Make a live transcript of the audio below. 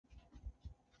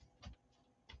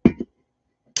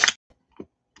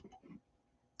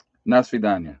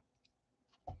Nasvidanya.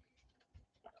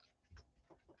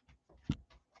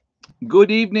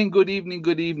 Good evening, good evening,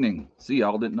 good evening. See,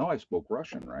 y'all didn't know I spoke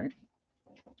Russian, right?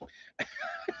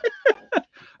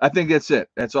 I think that's it.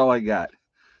 That's all I got.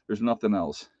 There's nothing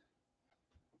else.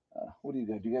 What do you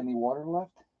got? Do you got any water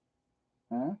left?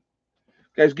 Huh?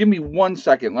 Guys, give me 1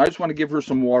 second. I just want to give her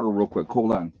some water real quick.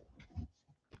 Hold on.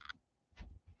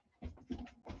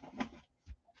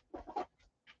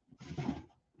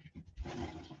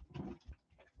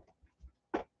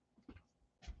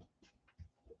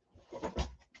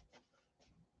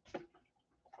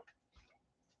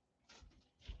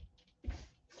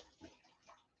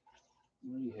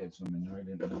 You had some in there. I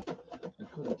didn't know. I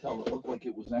couldn't tell. It looked like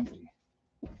it was empty.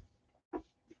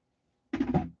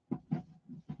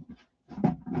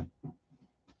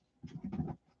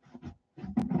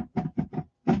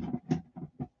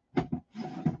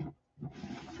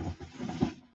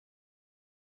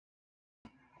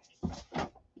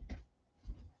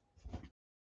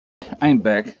 I'm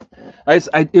back.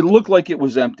 It looked like it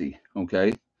was empty.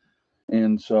 Okay.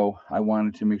 And so I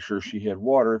wanted to make sure she had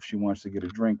water if she wants to get a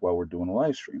drink while we're doing a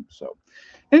live stream. So,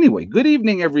 anyway, good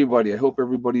evening, everybody. I hope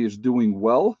everybody is doing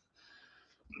well.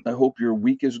 I hope your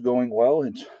week is going well.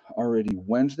 It's already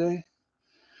Wednesday.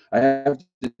 I have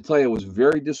to tell you, I was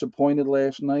very disappointed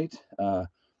last night.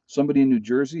 Somebody in New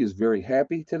Jersey is very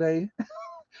happy today.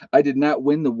 I did not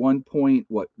win the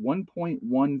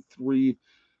 1.13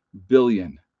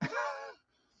 billion.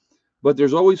 But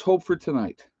there's always hope for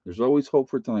tonight. There's always hope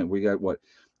for tonight. We got what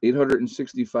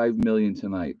 865 million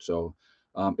tonight. So,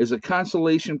 as a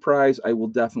consolation prize, I will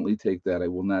definitely take that. I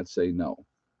will not say no.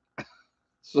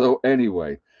 So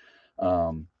anyway,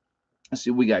 um, let's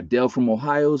see. We got Dale from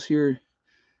Ohio's here.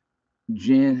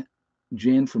 Jan,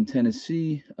 Jan from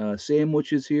Tennessee.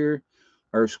 Sandwich is here.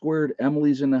 R squared.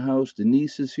 Emily's in the house.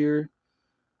 Denise is here.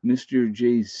 Mr.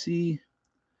 JC.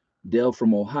 Dale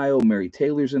from Ohio. Mary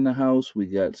Taylor's in the house. We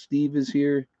got Steve is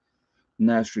here.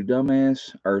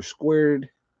 Nostradamus. R squared.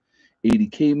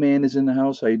 80K man is in the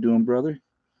house. How you doing, brother?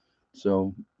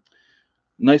 So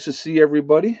nice to see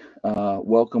everybody.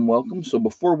 Welcome, welcome. So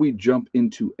before we jump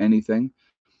into anything,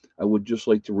 I would just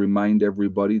like to remind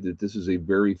everybody that this is a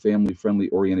very family-friendly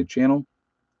oriented channel.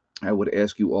 I would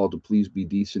ask you all to please be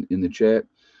decent in the chat.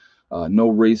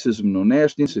 No racism, no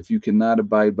nastiness. If you cannot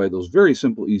abide by those very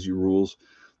simple, easy rules,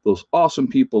 those awesome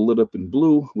people lit up in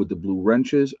blue with the blue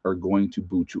wrenches are going to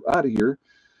boot you out of here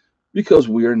because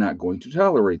we are not going to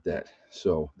tolerate that.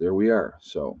 So there we are.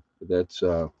 So that's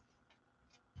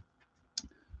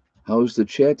how's the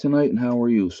chat tonight and how are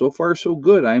you? So far, so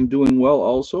good. I'm doing well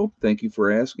also. Thank you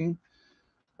for asking.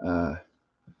 Uh,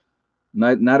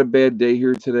 not a bad day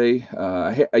here today.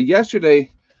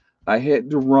 Yesterday, I had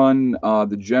to run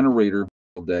the generator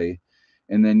all day,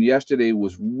 and then yesterday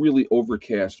was really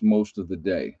overcast most of the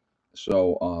day.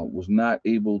 So was not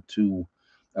able to,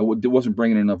 wasn't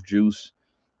bringing enough juice,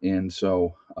 and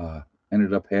so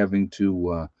ended up having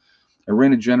to. I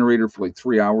ran a generator for like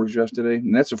 3 hours yesterday,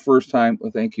 and that's the first time.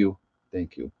 Well, thank you.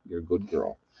 You're a good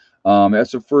girl.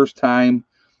 That's the first time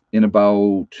in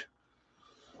about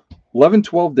 11,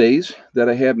 12 days that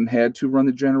I haven't had to run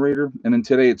the generator. And then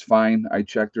today it's fine. I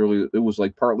checked earlier. It was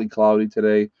like partly cloudy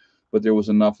today, but there was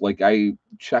enough. Like I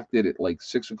checked it at like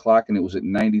 6 o'clock and it was at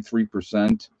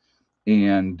 93%.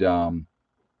 And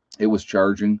it was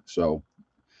charging. So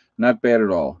not bad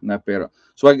at all. Not bad at all.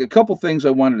 So a couple things I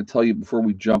wanted to tell you before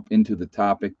we jump into the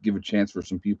topic, give a chance for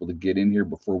some people to get in here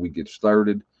before we get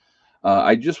started.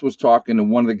 I just was talking to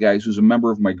one of the guys who's a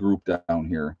member of my group down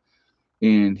here,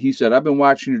 and he said, I've been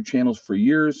watching your channels for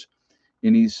years.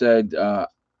 And he said, I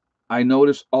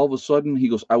noticed all of a sudden, he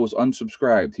goes, I was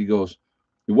unsubscribed. He goes,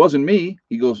 it wasn't me.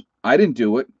 He goes, I didn't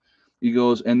do it. He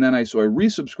goes, and then so I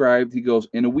resubscribed. He goes,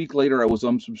 and a week later, I was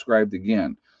unsubscribed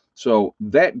again. So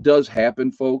that does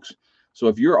happen, folks. So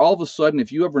if you're all of a sudden,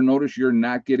 if you ever notice you're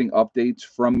not getting updates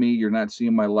from me, you're not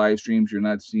seeing my live streams, you're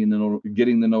not seeing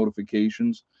getting the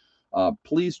notifications,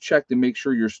 please check to make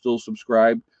sure you're still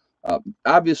subscribed.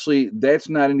 Obviously, that's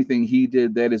not anything he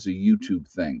did. That is a YouTube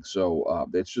thing. So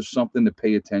that's just something to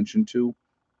pay attention to,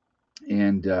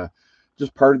 and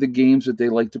just part of the games that they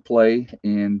like to play.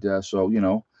 And so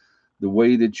the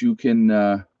way that you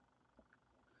can.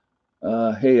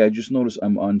 Hey, I just noticed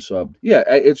I'm unsubbed. Yeah,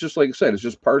 it's just like I said. It's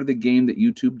just part of the game that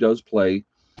YouTube does play.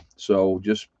 So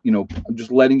just I'm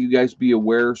just letting you guys be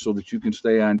aware so that you can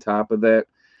stay on top of that,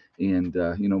 and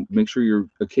make sure you're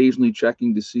occasionally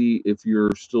checking to see if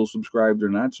you're still subscribed or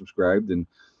not subscribed. And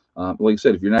like I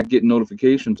said, if you're not getting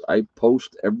notifications, I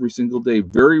post every single day.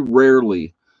 Very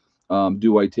rarely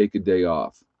do I take a day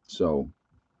off. So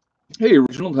hey,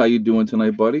 Reginald, how you doing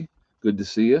tonight, buddy? Good to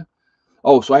see you.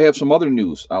 Oh, so I have some other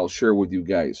news I'll share with you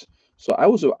guys. So I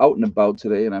was out and about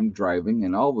today and I'm driving,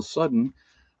 and all of a sudden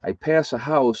I pass a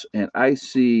house and I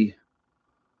see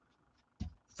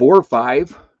four or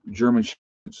five German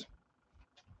shepherds.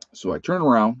 So I turned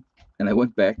around and I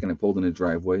went back and I pulled in the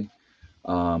driveway.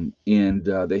 And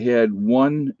they had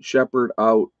one shepherd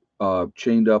out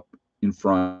chained up in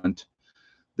front.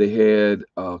 They had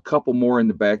a couple more in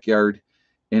the backyard,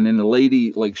 and then the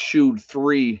lady like shooed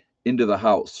three into the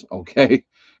house. Okay,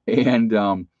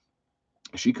 and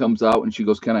she comes out and she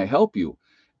goes, "Can I help you?"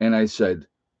 And I said,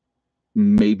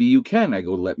 "Maybe you can." I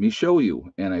go, "Let me show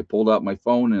you." And I pulled out my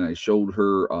phone and I showed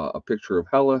her a picture of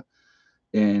Hella,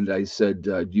 and I said,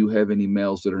 "Do you have any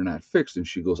males that are not fixed?" And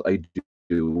she goes, "I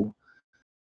do."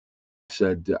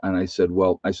 And I said,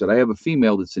 "Well," I said, "I have a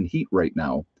female that's in heat right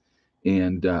now,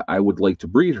 and I would like to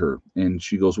breed her." And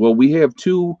she goes, "Well, we have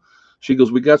two." She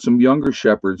goes, "We got some younger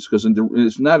shepherds because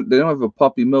it's not they don't have a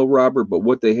puppy mill, Robert, but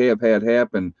what they have had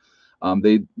happen,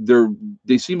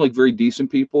 they seem like very decent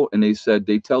people, and they said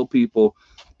they tell people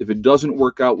if it doesn't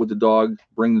work out with the dog,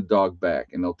 bring the dog back,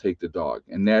 and they'll take the dog,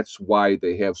 and that's why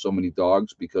they have so many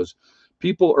dogs because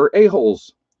people are a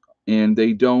holes and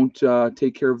they don't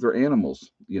take care of their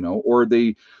animals, or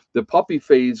the puppy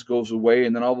phase goes away,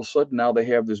 and then all of a sudden now they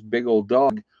have this big old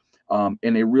dog, and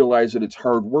they realize that it's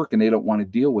hard work and they don't want to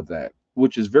deal with that,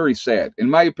 which is very sad. In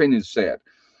my opinion, it's sad.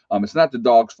 It's not the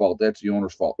dog's fault; that's the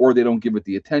owner's fault, or they don't give it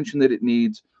the attention that it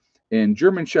needs. And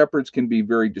German shepherds can be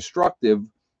very destructive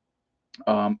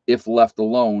if left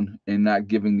alone and not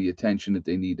giving the attention that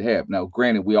they need to have. Now,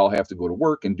 granted, we all have to go to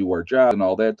work and do our job and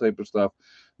all that type of stuff.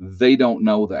 They don't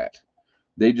know that.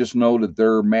 They just know that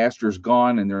their master's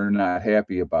gone and they're not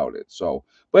happy about it. So,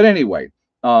 but anyway,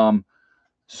 um,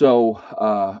 she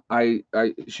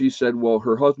said, well,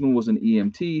 her husband was an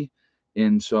EMT,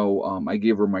 and so I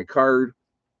gave her my card,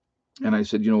 and I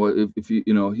said, if you,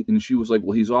 and she was like,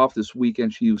 well, he's off this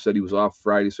weekend. She said he was off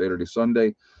Friday, Saturday,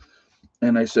 Sunday,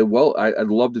 and I said, well, I'd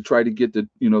love to try to get the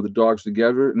dogs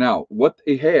together. Now, what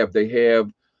they have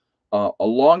a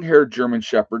long-haired German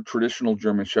Shepherd, traditional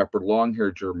German Shepherd,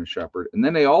 long-haired German Shepherd, and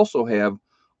then they also have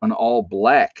an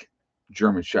all-black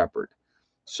German Shepherd.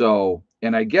 So,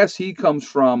 and I guess he comes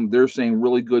from, they're saying,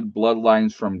 really good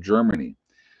bloodlines from Germany.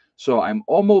 So I'm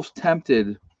almost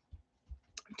tempted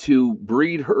to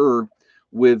breed her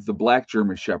with the black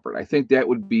German Shepherd. I think that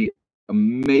would be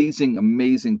amazing,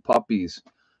 amazing puppies.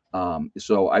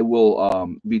 So I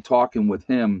will be talking with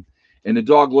him. And the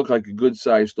dog looked like a good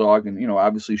sized dog. And,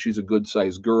 obviously she's a good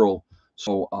sized girl.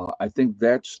 So I think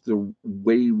that's the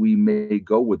way we may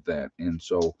go with that. And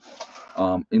so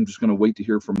I'm just going to wait to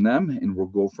hear from them and we'll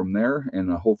go from there.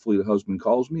 And hopefully the husband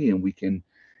calls me and we can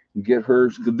get her.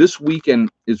 This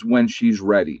weekend is when she's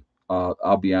ready.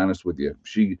 I'll be honest with you.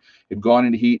 She had gone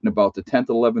into heat, and about the 10th,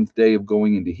 11th day of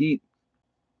going into heat,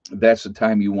 that's the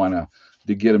time you want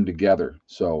to get them together.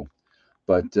 So,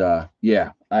 but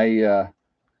yeah, I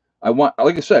want,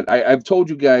 like I said, I've told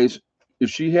you guys, if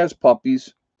she has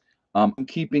puppies, I'm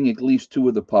keeping at least two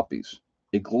of the puppies.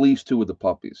 At least two of the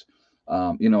puppies.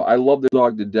 I love the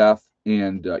dog to death,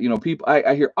 and people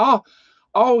I hear, oh,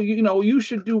 you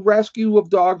should do rescue of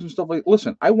dogs and stuff like.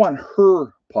 Listen, I want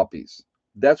her puppies.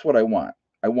 That's what I want.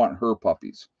 I want her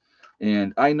puppies,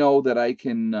 and I know that I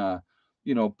can.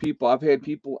 People. I've had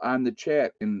people on the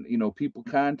chat, and people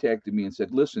contacted me and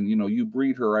said, "Listen, you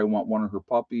breed her. I want one of her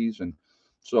puppies," and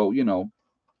so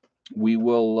we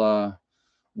will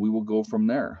we will go from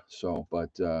there. So, but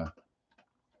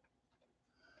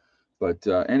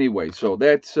anyway, so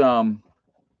that's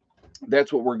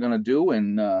what we're gonna do,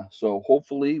 and so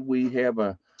hopefully we have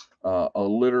a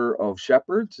litter of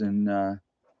shepherds, and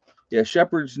yeah,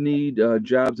 shepherds need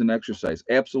jobs and exercise.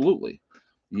 Absolutely,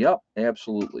 yep,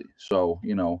 absolutely. So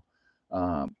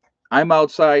um, I'm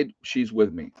outside, she's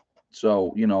with me.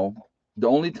 So the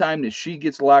only time that she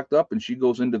gets locked up and she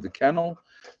goes into the kennel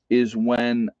is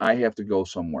when I have to go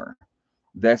somewhere.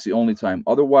 That's the only time.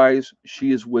 Otherwise,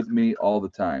 she is with me all the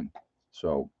time.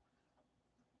 So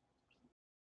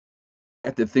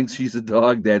that thinks she's a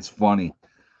dog. That's funny.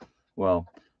 Well,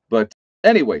 but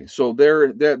anyway, so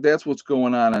that's what's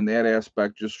going on that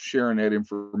aspect. Just sharing that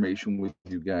information with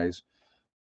you guys.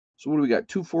 So what do we got?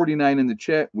 249 in the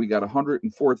chat. We got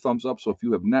 104 thumbs up. So if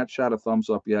you have not shot a thumbs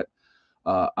up yet,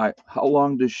 I how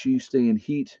long does she stay in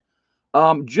heat?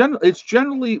 It's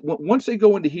generally once they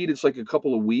go into heat, it's like a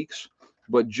couple of weeks,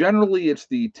 but generally it's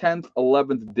the 10th,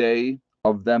 11th day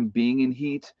of them being in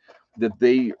heat that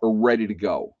they are ready to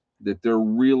go. That they're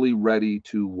really ready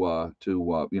to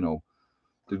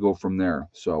go from there.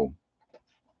 So,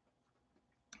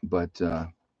 but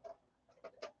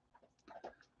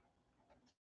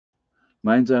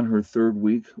Mine's on her third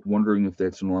week, wondering if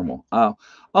that's normal.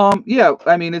 Yeah,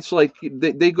 I mean, it's like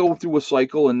they go through a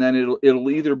cycle, and then it'll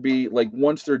either be like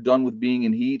once they're done with being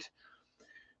in heat,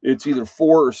 it's either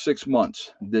 4 or 6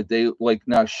 months that they like.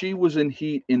 Now she was in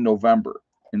heat in November,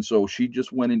 and so she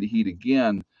just went into heat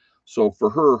again. So for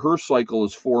her, her cycle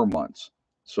is 4 months.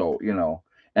 So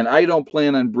and I don't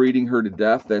plan on breeding her to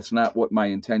death. That's not what my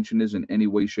intention is in any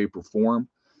way, shape, or form.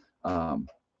 Um,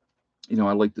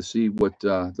 I like to see what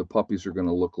the puppies are going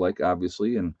to look like,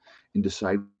 obviously, and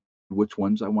decide which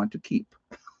ones I want to keep.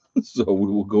 So we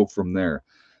will go from there.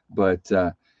 But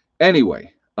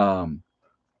anyway,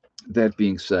 that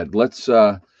being said, let's.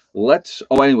 Oh,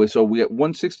 anyway, so we got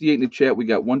 168 in the chat. We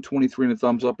got 123 in the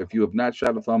thumbs up. If you have not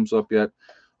shot a thumbs up yet,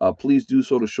 please do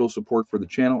so to show support for the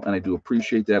channel, and I do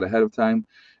appreciate that ahead of time.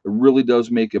 It really does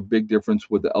make a big difference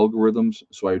with the algorithms,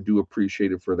 so I do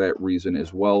appreciate it for that reason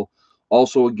as well.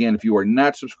 Also, again, if you are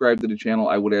not subscribed to the channel,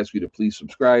 I would ask you to please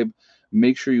subscribe.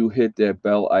 Make sure you hit that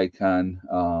bell icon,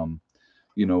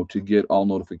 to get all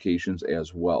notifications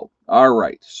as well. All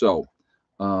right, so.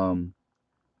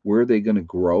 Where are they going to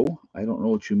grow? I don't know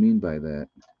what you mean by that.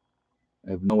 I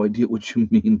have no idea what you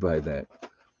mean by that.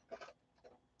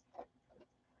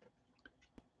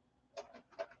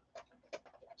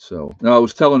 So, now I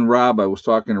was telling Rob, I was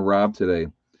talking to Rob today.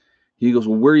 He goes,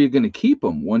 "Well, where are you going to keep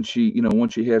them once she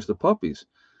has the puppies?"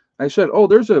 I said, "Oh,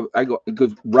 I go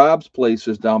because Rob's place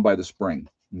is down by the spring.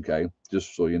 Okay,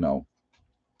 just so you know."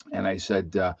 And I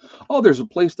said, "Oh, there's a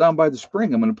place down by the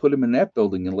spring. I'm going to put him in that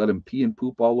building and let him pee and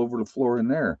poop all over the floor in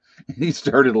there." And he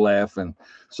started laughing.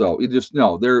 So it just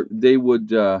no, they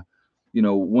would,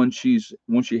 once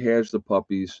she has the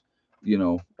puppies,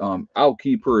 I'll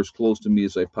keep her as close to me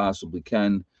as I possibly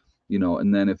can,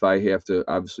 and then if I have to,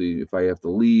 obviously, if I have to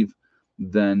leave,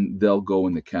 then they'll go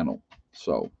in the kennel.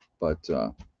 So, but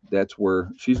that's where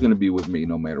she's going to be with me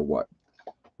no matter what.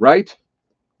 Right?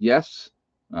 Yes.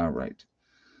 All right.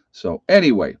 So,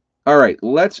 anyway, all right,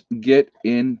 let's get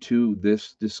into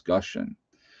this discussion.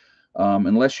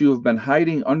 Unless you have been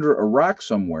hiding under a rock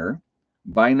somewhere,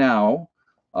 by now,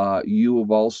 you have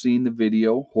all seen the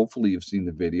video. Hopefully, you've seen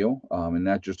the video and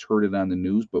not just heard it on the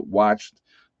news, but watched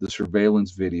the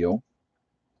surveillance video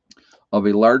of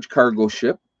a large cargo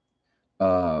ship.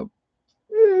 Uh,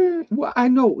 well, I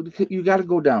know you got to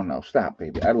go down now. Stop,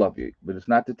 baby. I love you, but it's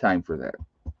not the time for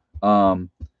that. Um,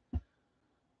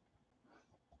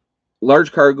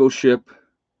 Large cargo ship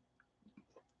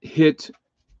hit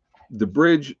the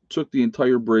bridge, took the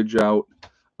entire bridge out.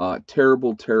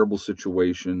 Terrible, terrible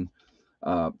situation.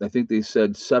 I think they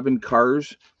said 7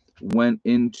 cars went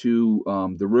into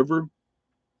the river,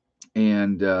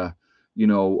 and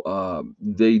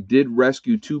they did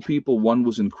rescue 2 people. One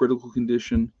was in critical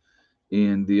condition,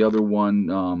 and the other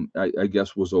one, I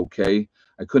guess, was okay.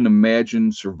 I couldn't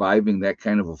imagine surviving that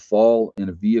kind of a fall in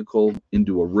a vehicle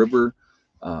into a river,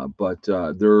 but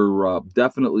they're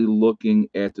definitely looking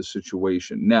at the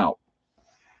situation now.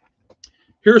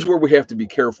 Here's where we have to be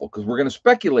careful because we're going to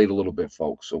speculate a little bit,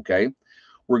 folks. Okay,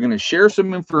 we're going to share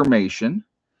some information,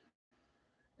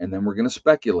 and then we're going to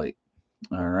speculate.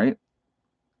 All right.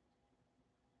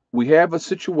 We have a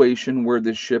situation where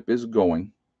this ship is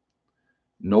going.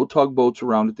 No tugboats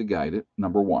around it to guide it.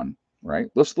 Number one, right?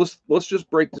 Let's just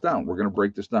break this down. We're going to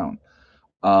break this down.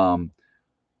 Um,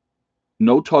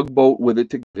 no tugboat with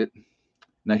it to guide it.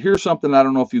 Now, here's something I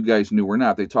don't know if you guys knew or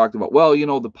not. They talked about, well,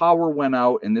 the power went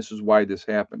out, and this is why this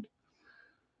happened.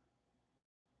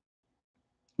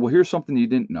 Well, here's something you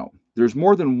didn't know. There's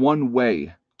more than one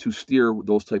way to steer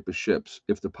those type of ships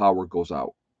if the power goes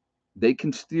out. They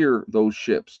can steer those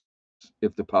ships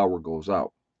if the power goes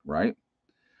out, right?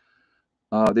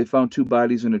 They found 2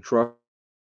 bodies in a truck.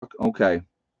 Okay.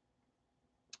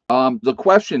 The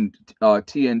question,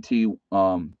 TNT,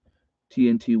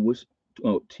 TNT was,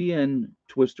 oh, TN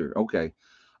Twister. Okay.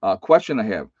 Question I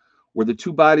have: were the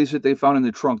 2 bodies that they found in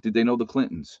the trunk? Did they know the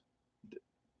Clintons?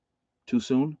 Too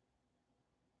soon?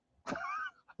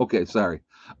 Okay, sorry.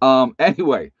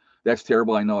 Anyway, that's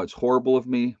terrible. I know it's horrible of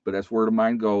me, but that's where the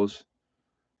mind goes.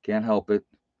 Can't help it.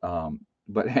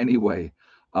 But anyway,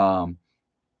 um,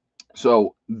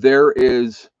 so there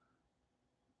is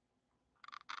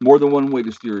more than one way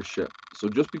to steer a ship. So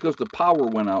just because the power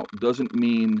went out doesn't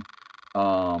mean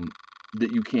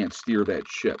that you can't steer that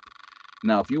ship.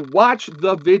 Now, if you watch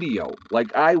the video,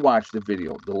 like I watched the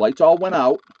video, the lights all went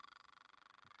out,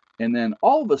 and then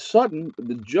all of a sudden,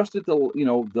 just at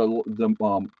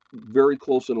the very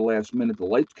close to the last minute, the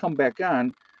lights come back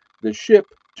on. The ship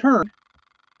turned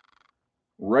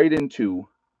right into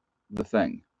the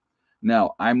thing.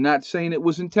 Now, I'm not saying it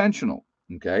was intentional.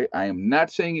 Okay, I am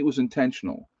not saying it was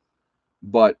intentional,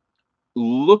 but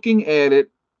looking at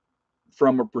it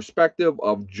from a perspective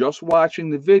of just watching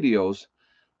the videos,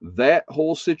 that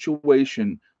whole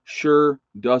situation sure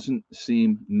doesn't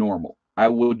seem normal. I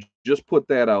will just put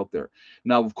that out there.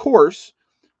 Now, of course,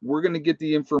 we're going to get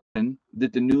the information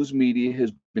that the news media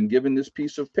has been given this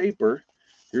piece of paper.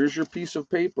 Here's your piece of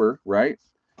paper, right?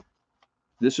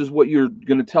 This is what you're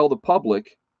going to tell the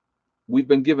public. We've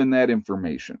been given that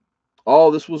information.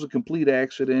 Oh, this was a complete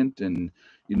accident, and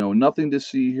nothing to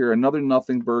see here. Another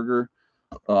nothing burger,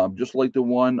 just like the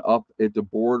one up at the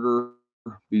border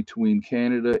between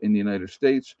Canada and the United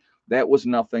States. That was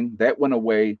nothing. That went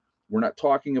away. We're not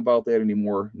talking about that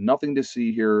anymore. Nothing to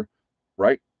see here,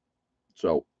 right?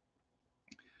 So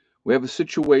we have a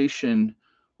situation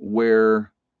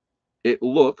where it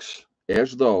looks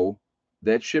as though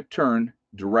that ship turned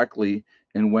directly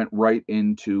and went right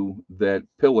into that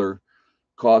pillar,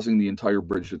 causing the entire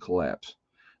bridge to collapse.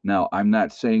 Now, I'm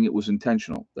not saying it was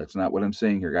intentional. That's not what I'm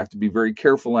saying here. I have to be very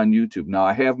careful on YouTube. Now,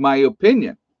 I have my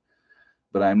opinion,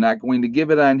 but I'm not going to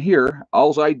give it on here.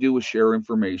 All I do is share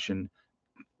information,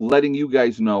 letting you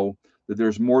guys know that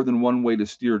there's more than one way to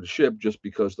steer the ship. Just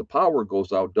because the power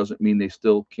goes out doesn't mean they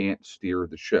still can't steer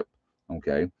the ship.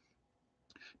 Okay.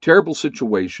 Terrible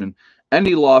situation.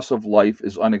 Any loss of life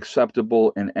is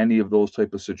unacceptable in any of those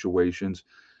type of situations.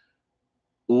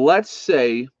 Let's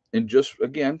say, and just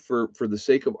again for the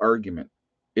sake of argument,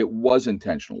 it was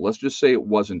intentional. Let's just say it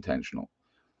was intentional.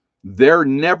 They're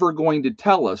never going to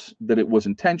tell us that it was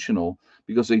intentional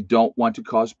because they don't want to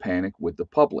cause panic with the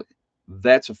public.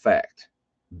 That's a fact.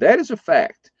 That is a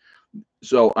fact.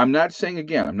 So I'm not saying,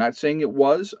 again, I'm not saying it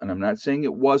was, and I'm not saying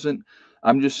it wasn't.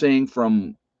 I'm just saying,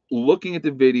 from looking at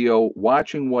the video,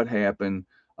 watching what happened,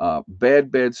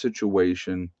 bad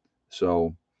situation.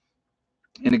 So,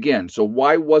 and again, so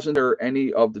why wasn't there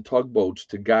any of the tugboats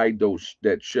to guide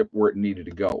that ship where it needed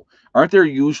to go? Aren't there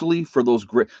usually for those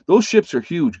great? Those ships are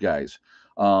huge, guys.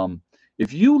 Um,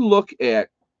 if you look at,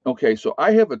 okay, so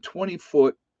I have a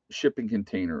 20-foot shipping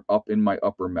container up in my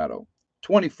upper meadow.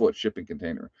 20-foot shipping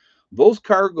container. Those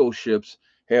cargo ships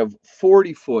have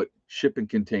 40-foot shipping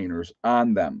containers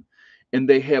on them, and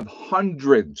they have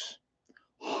hundreds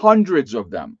of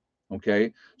them.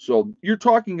 Okay, so you're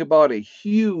talking about a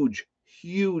huge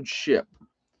ship.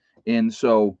 And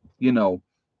so,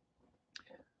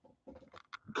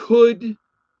 could,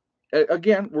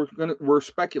 again, we're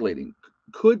speculating,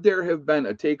 could there have been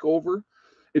a takeover?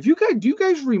 If you guys, do you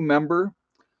guys remember,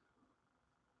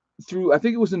 through, I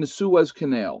think it was in the Suez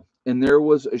Canal, and there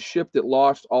was a ship that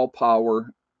lost all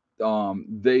power.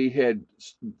 They had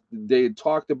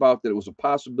talked about that it was a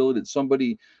possibility that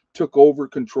somebody took over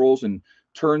controls and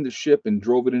turned the ship and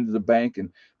drove it into the bank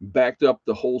and backed up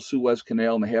the whole Suez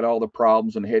Canal, and they had all the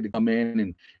problems, and they had to come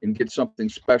in and get something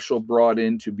special brought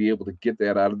in to be able to get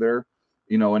that out of there,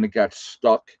 and it got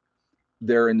stuck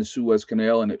there in the Suez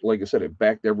Canal, and it, like I said, it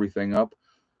backed everything up.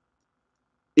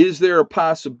 Is there a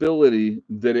possibility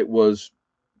that it was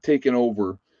taken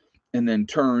over and then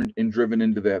turned and driven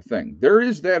into that thing? There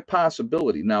is that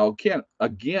possibility. Now,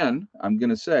 again, I'm going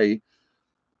to say,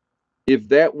 if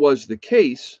that was the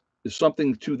case, if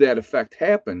something to that effect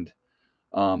happened,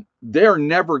 they're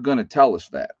never going to tell us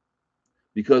that,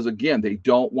 because, again, they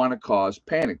don't want to cause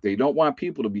panic. They don't want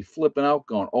people to be flipping out,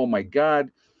 going, "Oh my God,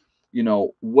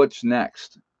 what's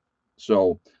next?"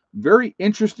 So, very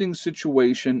interesting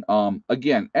situation.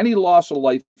 Again, any loss of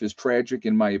life is tragic,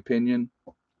 in my opinion.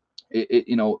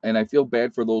 And I feel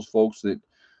bad for those folks that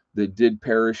did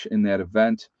perish in that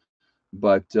event.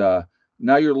 But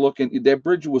now you're looking, that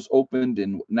bridge was opened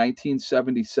in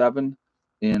 1977,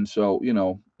 and so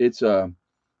it's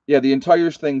yeah, the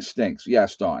entire thing stinks.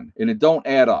 Yes, Don, and it don't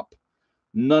add up.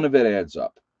 None of it adds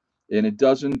up, and it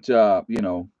doesn't.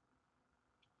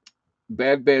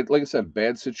 Bad, like I said,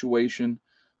 bad situation.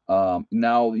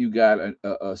 Now you got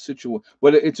a situation,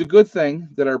 but it's a good thing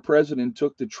that our president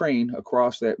took the train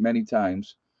across that many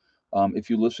times. If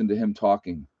you listen to him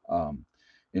talking,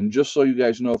 and just so you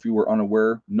guys know, if you were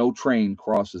unaware, no train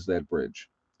crosses that bridge.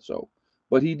 So,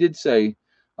 but he did say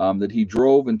that he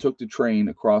drove and took the train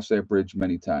across that bridge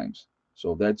many times.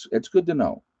 So that's good to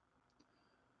know.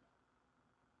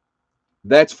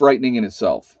 That's frightening in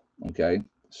itself. Okay,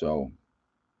 so,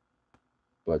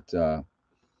 but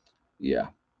yeah,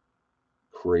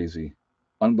 crazy,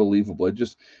 unbelievable. It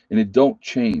just, and it don't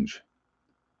change.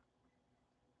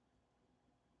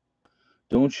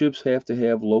 Don't ships have to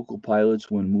have local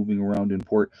pilots when moving around in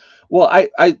port? Well, I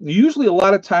usually, a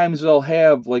lot of times they'll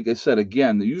have, like I said,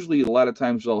 again, usually a lot of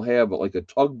times they'll have like a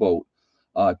tugboat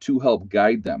to help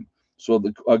guide them. So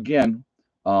again,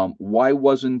 why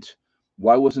wasn't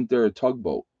there a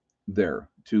tugboat there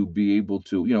to be able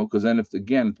to, because then, if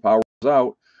again power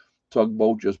out,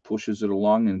 tugboat just pushes it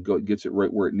along and gets it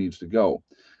right where it needs to go.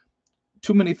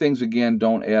 Too many things again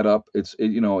don't add up. As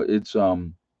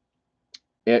one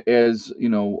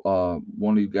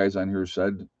of you guys on here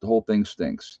said, the whole thing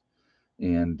stinks.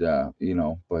 And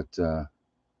but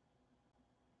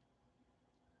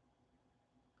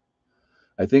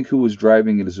I think who was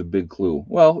driving it is a big clue.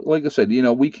 Well, like I said,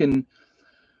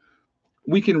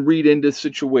 we can read into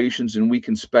situations and we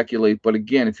can speculate, but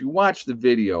again, if you watch the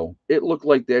video, it looked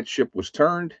like that ship was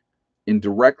turned and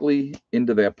directly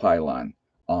into that pylon.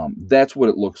 That's what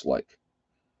it looks like.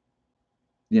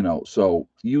 So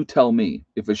you tell me,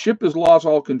 if a ship has lost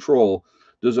all control,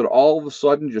 does it all of a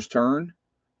sudden just turn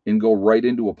and go right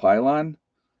into a pylon?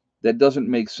 That doesn't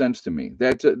make sense to me.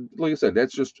 That's like I said,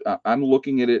 that's just I'm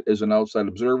looking at it as an outside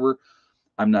observer.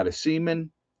 I'm not a seaman.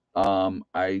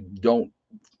 I don't,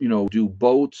 do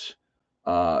boats.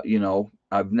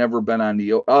 I've never been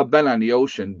on I've been on the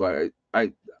ocean, but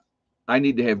I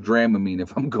need to have Dramamine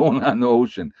if I'm going on the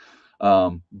ocean.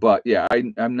 But yeah,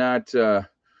 I'm not.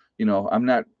 I'm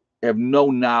not have no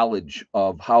knowledge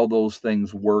of how those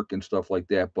things work and stuff like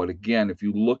that. But again, if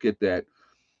you look at that,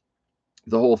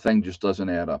 the whole thing just doesn't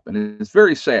add up, and it's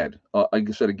very sad. Like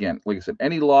I said,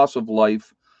 any loss of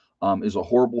life is a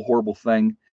horrible, horrible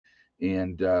thing,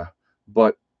 and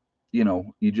but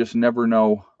you just never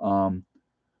know.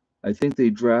 I think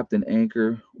they dropped an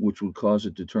anchor which would cause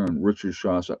it to turn. Richard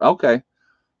Shaw said, "Okay,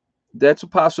 that's a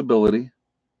possibility.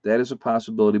 That is a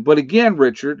possibility." But again,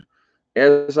 Richard,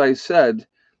 as I said,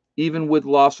 even with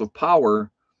loss of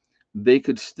power, they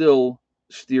could still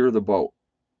steer the boat.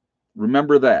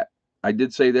 Remember that. I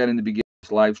did say that in the beginning of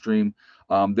this live stream.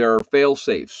 There are fail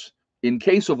safes in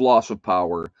case of loss of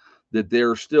power that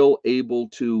they're still able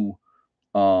to,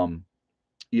 um,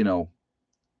 you know,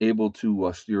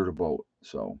 steer the boat.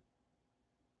 So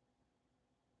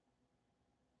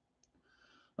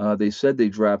they said they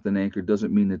dropped an anchor.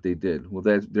 Doesn't mean that they did. Well,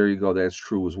 there you go. That's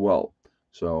true as well.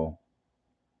 So,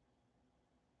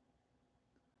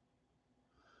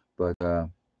 but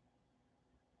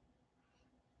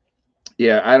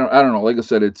yeah, I don't know. Like I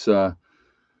said, it's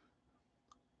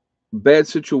bad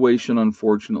situation,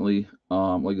 unfortunately.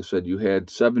 Like I said, you had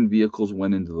 7 vehicles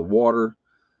went into the water.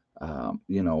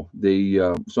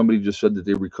 They somebody just said that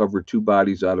they recovered 2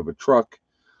 bodies out of a truck.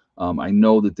 I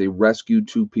know that they rescued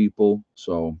 2 people.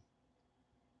 So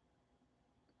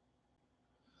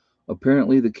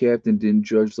apparently, the captain didn't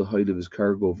judge the height of his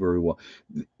cargo very well.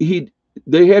 He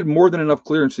they had more than enough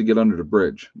clearance to get under the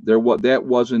bridge. That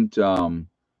wasn't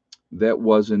that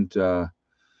wasn't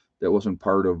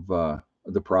part of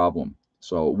the problem.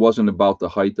 So it wasn't about the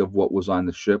height of what was on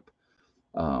the ship.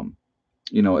 Um,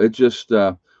 it just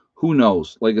who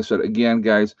knows? Like I said again,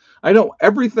 guys, I know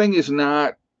everything is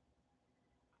not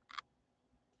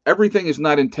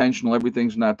intentional,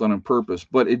 everything's not done on purpose,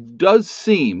 but it does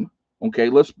seem, okay,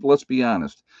 let's be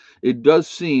honest. It does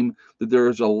seem that there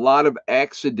is a lot of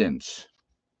accidents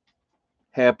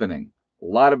happening. A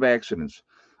lot of accidents.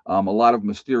 A lot of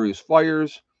mysterious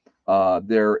fires.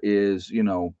 There is,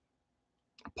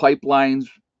 pipelines,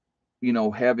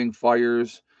 having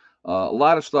fires, a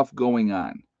lot of stuff going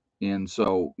on. And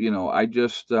so, I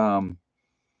just, you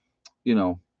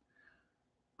know,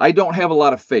 I don't have a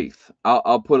lot of faith.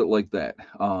 I'll put it like that.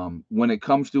 When it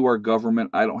comes to our government,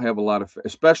 I don't have a lot of,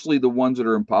 especially the ones that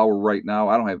are in power right now.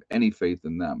 I don't have any faith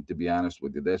in them, to be honest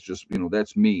with you. That's just,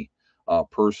 that's me,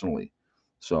 personally.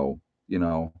 So,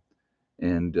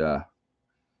 and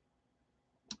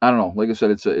I don't know. Like I said,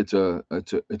 it's a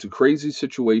crazy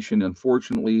situation.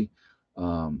 Unfortunately,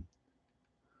 um,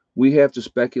 we have to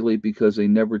speculate because they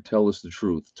never tell us the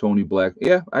truth. Tony Black.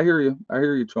 Yeah, I hear you. I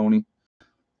hear you, Tony.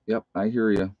 Yep, I hear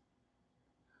you.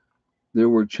 There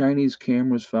were Chinese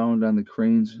cameras found on the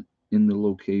cranes in the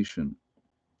location.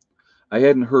 I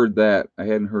hadn't heard that. I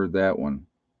hadn't heard that one.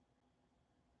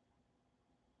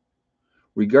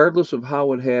 Regardless of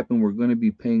how it happened, we're going to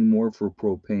be paying more for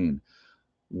propane.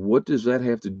 What does that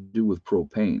have to do with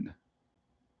propane?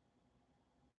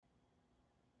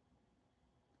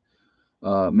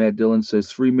 Matt Dillon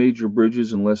says 3 major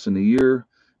bridges in less than a year.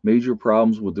 Major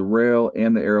problems with the rail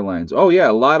and the airlines. Oh yeah,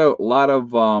 a lot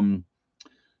of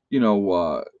you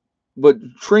know, but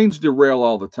trains derail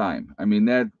all the time. I mean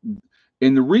that,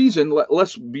 and the reason.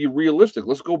 Let's be realistic.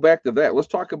 Let's go back to that. Let's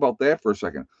talk about that for a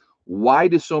second. Why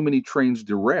do so many trains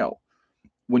derail?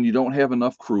 When you don't have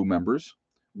enough crew members,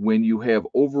 when you have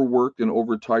overworked and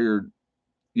overtired,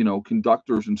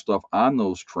 conductors and stuff on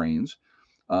those trains.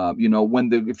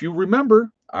 If you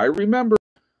remember, I remember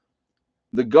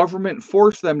the government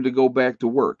forced them to go back to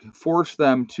work, forced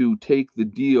them to take the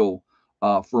deal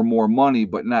for more money,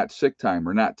 but not sick time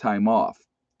or not time off.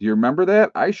 Do you remember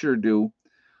that? I sure do.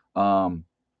 Um,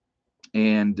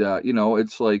 and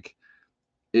it's like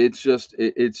it's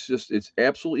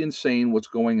absolutely insane what's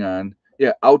going on.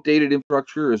 Yeah, outdated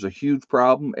infrastructure is a huge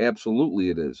problem.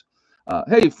 Absolutely, it is.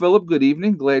 Hey, Philip. Good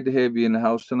evening. Glad to have you in the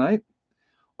house tonight,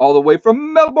 all the way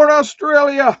from Melbourne,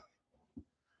 Australia.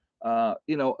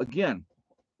 Again,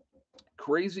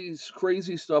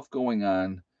 crazy stuff going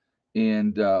on.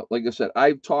 And like I said,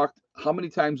 I've talked. How many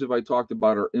times have I talked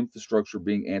about our infrastructure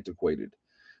being antiquated?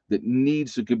 That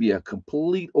needs to could be a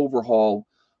complete overhaul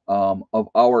of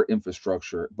our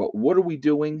infrastructure. But what are we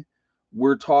doing?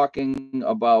 We're talking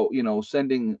about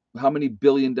sending how many $1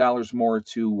 billion more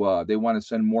to. They want to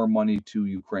send more money to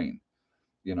Ukraine.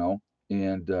 You know,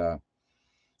 and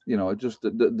it just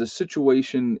the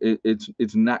situation.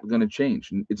 It's not going to change.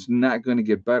 It's not going to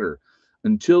get better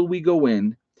until we go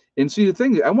in and see the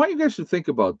thing. I want you guys to think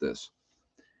about this.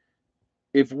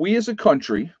 If we as a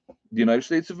country, the United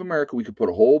States of America, we could put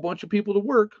a whole bunch of people to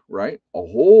work, right? A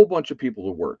whole bunch of people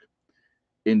to work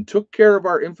and took care of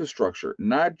our infrastructure,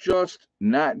 not just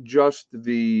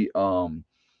the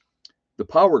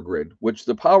power grid, which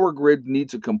the power grid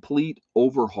needs a complete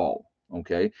overhaul.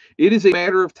 Okay. It is a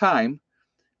matter of time,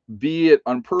 be it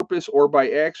on purpose or by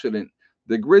accident,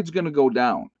 the grid's going to go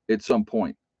down at some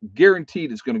point.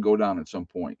 Guaranteed it's going to go down at some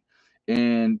point.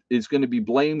 And it's going to be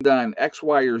blamed on X,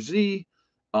 Y, or Z.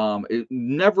 It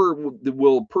never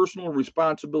will personal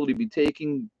responsibility be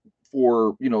taken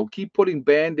for, keep putting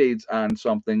band aids on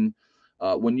something.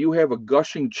 When you have a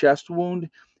gushing chest wound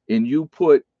and you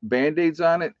put band aids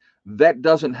on it, that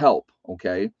doesn't help.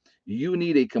 Okay. You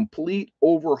need a complete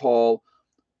overhaul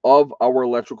of our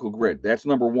electrical grid. That's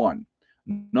number one.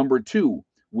 Number two,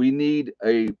 we need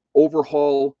a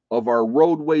overhaul of our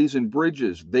roadways and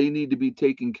bridges. They need to be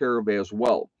taken care of as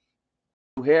well.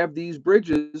 You have these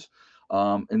bridges,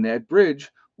 and that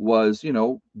bridge was,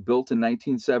 built in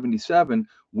 1977.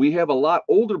 We have a lot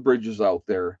older bridges out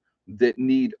there that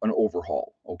need an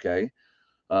overhaul. Okay.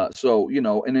 So,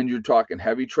 and then you're talking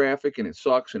heavy traffic and it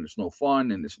sucks and it's no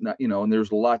fun and it's not, and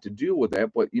there's a lot to do with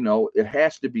that, but, it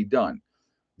has to be done.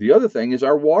 The other thing is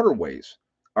our waterways.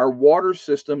 Our water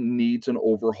system needs an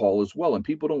overhaul as well, and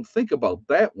people don't think about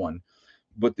that one.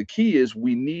 But the key is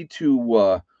we need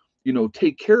to,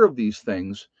 take care of these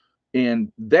things, and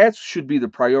that should be the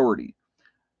priority.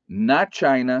 Not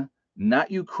China, not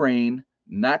Ukraine,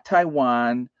 not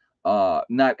Taiwan,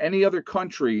 not any other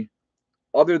country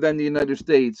other than the United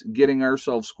States getting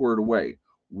ourselves squared away.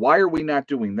 Why are we not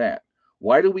doing that?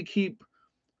 Why do we keep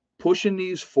pushing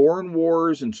these foreign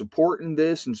wars and supporting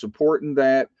this and supporting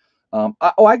that?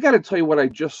 I got to tell you what I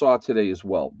just saw today as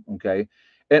well. Okay,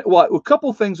 and well, a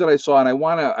couple things that I saw, and I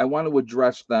want to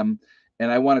address them, and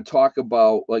I want to talk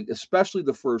about like especially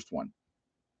the first one.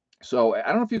 So I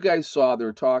don't know if you guys saw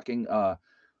they're talking.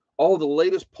 All the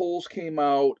latest polls came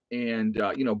out, and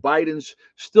Biden's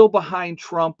still behind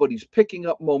Trump, but he's picking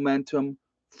up momentum.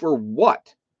 For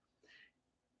what?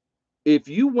 If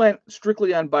you went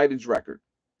strictly on Biden's record,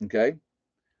 okay,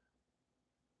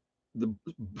 the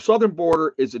southern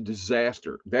border is a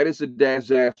disaster. That is a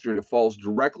disaster that falls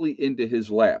directly into his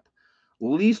lap.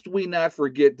 Least we not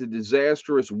forget the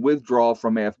disastrous withdrawal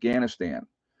from Afghanistan,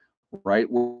 right?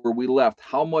 Where we left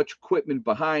how much equipment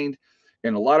behind,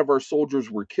 and a lot of our soldiers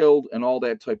were killed, and all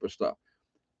that type of stuff.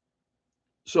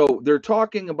 So they're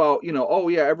talking about, oh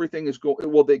yeah, everything is going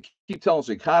well. They keep telling us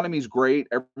the economy's great,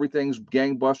 everything's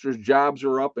gangbusters, jobs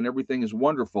are up, and everything is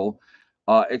wonderful.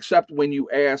 Except when you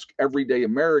ask everyday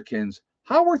Americans,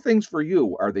 how are things for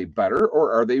you? Are they better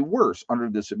or are they worse under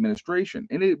this administration?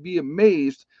 And it'd be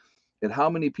amazed at how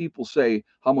many people say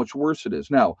how much worse it is.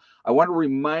 Now, I want to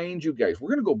remind you guys, we're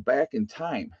going to go back in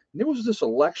time. There was this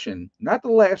election, not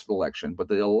the last election, but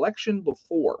the election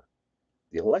before,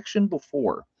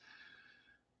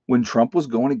 when Trump was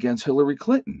going against Hillary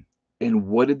Clinton. And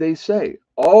what did they say?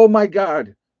 Oh my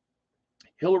God,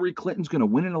 Hillary Clinton's going to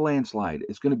win in a landslide.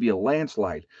 It's going to be a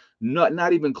landslide.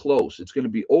 Not even close. It's going to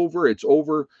be over. It's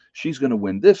over. She's going to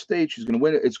win this state. She's going to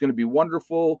win it. It's going to be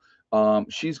wonderful.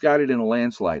 She's got it in a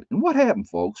landslide. And what happened,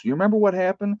 folks? You remember what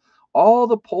happened? All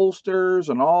the pollsters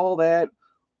and all that.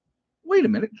 Wait a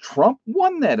minute. Trump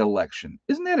won that election.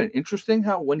 Isn't that interesting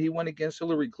how when he went against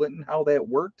Hillary Clinton, how that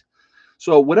worked?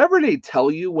 So whatever they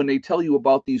tell you when they tell you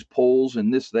about these polls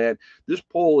and this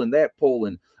poll and that poll,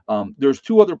 and there's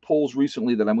two other polls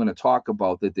recently that I'm going to talk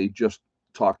about that they just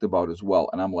talked about as well,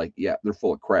 and I'm like, yeah, they're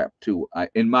full of crap too.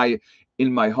 In my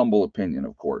humble opinion,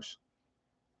 of course.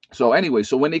 So anyway,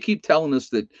 so when they keep telling us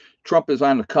that Trump is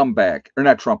on a comeback, or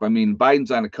not Trump, I mean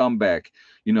Biden's on a comeback,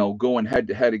 going head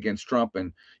to head against Trump,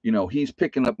 and he's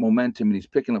picking up momentum and he's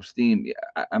picking up steam.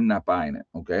 Yeah, I'm not buying it.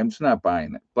 Okay, I'm just not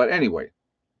buying it. But anyway,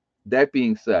 that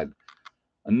being said,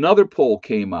 another poll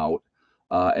came out,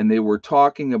 and they were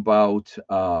talking about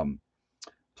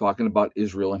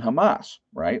Israel and Hamas,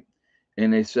 right?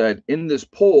 And they said in this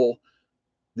poll,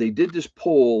 they did this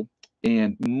poll,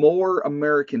 and more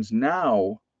Americans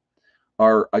now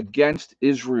are against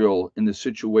Israel in the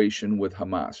situation with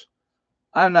Hamas.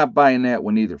 I'm not buying that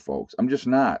one either, folks. I'm just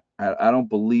not. I don't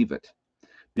believe it.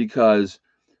 Because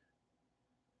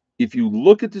if you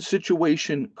look at the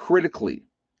situation critically,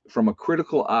 from a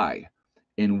critical eye,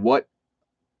 in what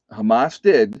Hamas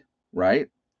did, right?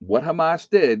 What Hamas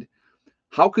did,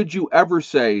 how could you ever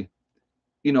say,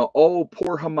 oh,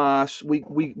 poor Hamas,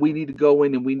 we need to go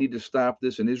in and we need to stop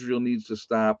this, and Israel needs to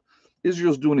stop.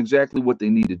 Israel's doing exactly what they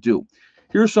need to do.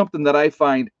 Here's something that I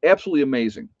find absolutely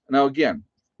amazing. Now, again,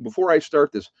 before I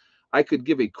start this, I could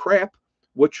give a crap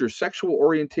what your sexual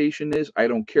orientation is. I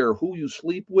don't care who you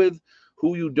sleep with,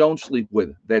 who you don't sleep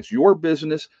with. That's your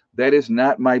business. That is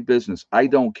not my business. I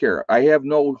don't care. I have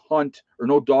no hunt or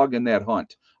no dog in that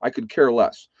hunt. I could care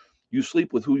less. You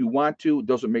sleep with who you want to. It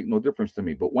doesn't make no difference to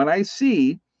me. But when I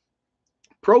see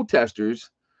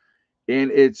protesters and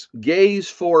it's gays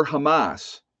for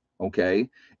Hamas, okay,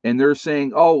 and they're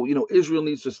saying, oh, Israel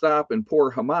needs to stop and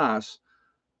poor Hamas,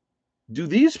 do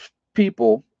these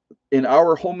people in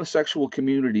our homosexual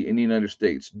community in the United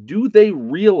States, do they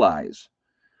realize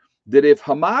that if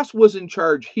Hamas was in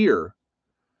charge here,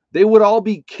 they would all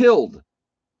be killed?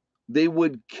 They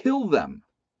would kill them.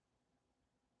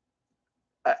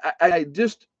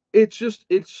 It's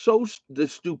so, the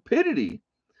stupidity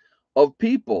of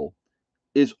people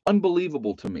is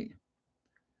unbelievable to me.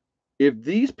 If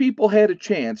these people had a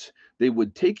chance, they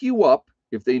would take you up.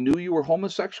 If they knew you were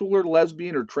homosexual or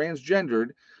lesbian or transgendered,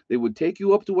 they would take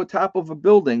you up to the top of a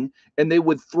building and they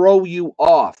would throw you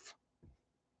off.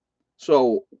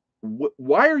 So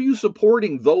why are you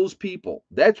supporting those people?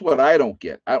 That's what I don't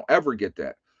get. I don't ever get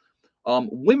that.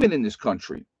 Women in this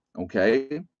country,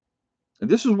 okay? And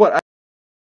this is what I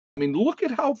mean, look at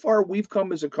how far we've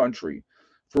come as a country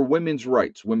for women's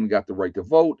rights. Women got the right to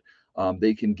vote.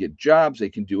 They can get jobs. They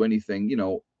can do anything,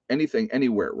 anything,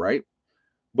 anywhere, right?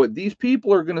 But these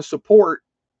people are going to support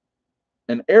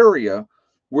an area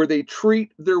where they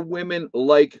treat their women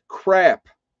like crap.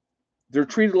 They're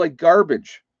treated like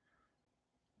garbage.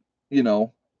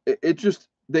 It just,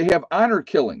 they have honor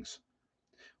killings.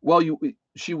 Well,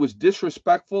 she was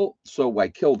disrespectful, so I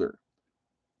killed her.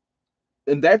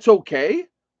 And that's okay?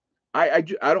 I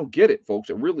don't get it, folks.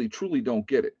 I really, truly don't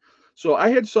get it. So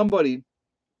I had somebody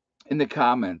in the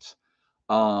comments,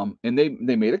 and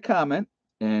they made a comment,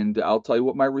 and I'll tell you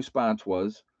what my response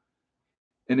was.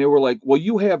 And they were like, "Well,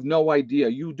 you have no idea.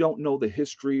 You don't know the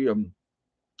history and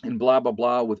blah blah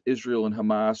blah with Israel and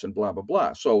Hamas and blah blah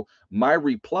blah." So my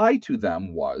reply to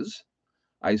them was,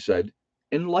 I said,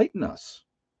 "Enlighten us."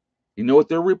 You know what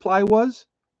their reply was?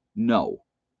 No.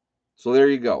 So there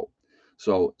you go.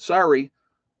 So sorry,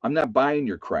 I'm not buying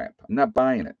your crap. I'm not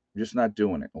buying it. I'm just not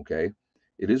doing it. Okay.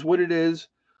 It is what it is.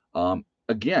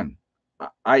 Again,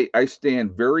 I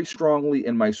stand very strongly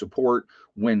in my support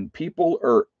when people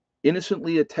are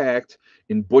innocently attacked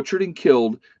and butchered and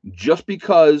killed just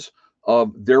because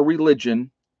of their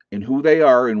religion and who they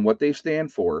are and what they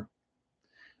stand for.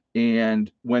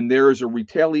 And when there is a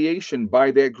retaliation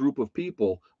by that group of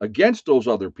people against those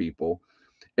other people,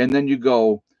 and then you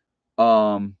go,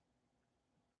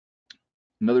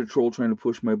 another troll trying to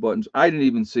push my buttons. I didn't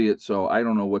even see it, so I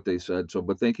don't know what they said. So,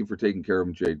 but thank you for taking care of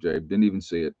them, JJ. Didn't even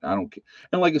see it. I don't care.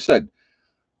 And like I said,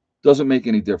 doesn't make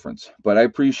any difference. But I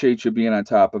appreciate you being on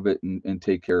top of it and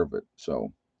take care of it.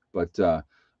 So, but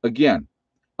again,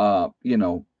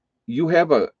 you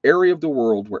have a area of the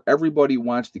world where everybody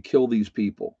wants to kill these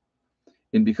people,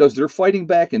 and because they're fighting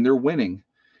back and they're winning,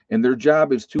 and their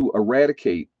job is to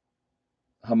eradicate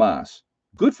Hamas.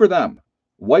 Good for them.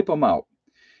 Wipe them out.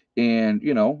 And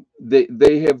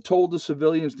they have told the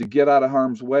civilians to get out of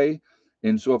harm's way.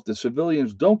 And so if the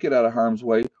civilians don't get out of harm's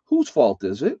way, whose fault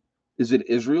is it? Is it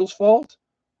Israel's fault?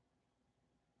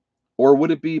 Or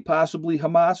would it be possibly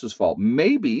Hamas's fault?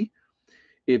 Maybe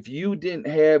if you didn't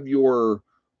have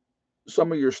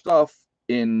some of your stuff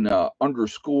in under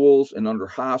schools and under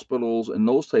hospitals and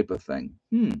those type of thing,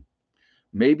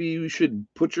 maybe you should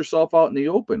put yourself out in the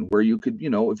open where you could,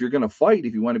 if you're going to fight,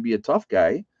 if you want to be a tough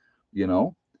guy,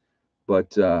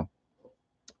 but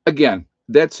again,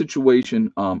 that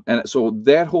situation, and so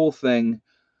that whole thing,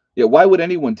 yeah, why would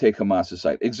anyone take Hamas's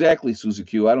side? Exactly, Susie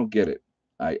Q. I don't get it.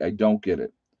 I don't get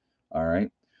it. All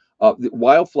right. The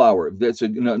wildflower. That's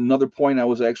another point I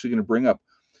was actually going to bring up.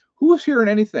 Who is hearing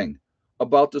anything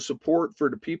about the support for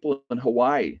the people in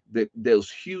Hawaii, that those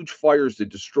huge fires that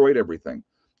destroyed everything?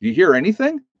 Do you hear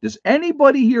anything? Does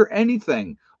anybody hear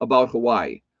anything about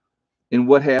Hawaii and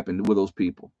what happened with those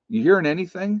people? You hearing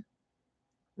anything?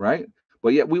 Right?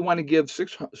 But yet we want to give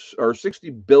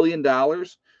 $60 billion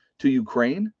to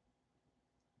Ukraine.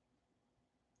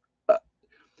 Uh,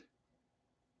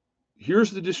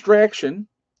 here's the distraction.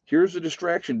 Here's the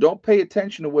distraction. Don't pay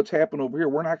attention to what's happened over here.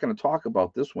 We're not going to talk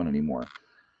about this one anymore.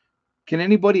 Can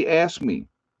anybody ask me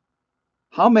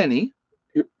how many?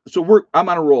 So I'm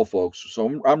on a roll, folks.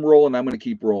 So I'm rolling. I'm going to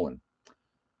keep rolling.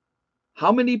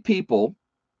 How many people,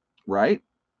 right,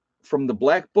 from the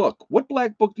black book? What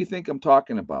black book do you think I'm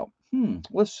talking about?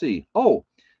 Let's see. Oh,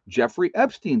 Jeffrey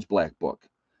Epstein's black book.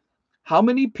 How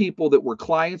many people that were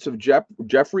clients of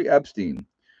Jeffrey Epstein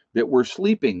that were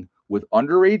sleeping with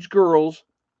underage girls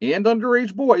and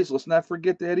underage boys? Let's not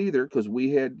forget that either, because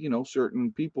we had,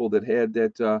 certain people that had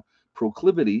that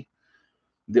proclivity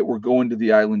that were going to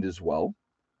the island as well.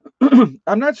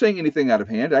 I'm not saying anything out of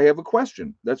hand. I have a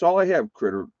question. That's all I have,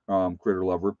 critter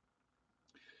lover.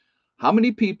 How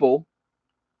many people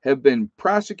have been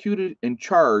prosecuted and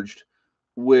charged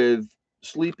with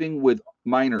sleeping with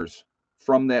minors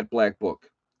from that black book?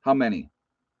 How many?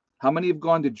 How many have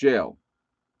gone to jail?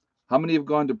 How many have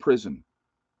gone to prison?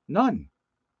 None.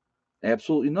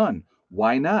 Absolutely none.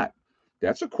 Why not?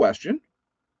 That's a question,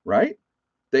 right?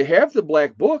 They have the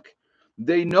black book.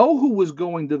 They know who was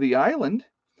going to the island.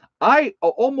 I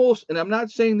almost, and I'm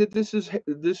not saying that this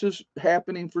is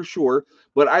happening for sure,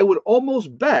 but I would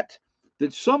almost bet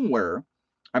that somewhere,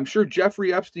 I'm sure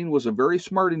Jeffrey Epstein was a very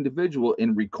smart individual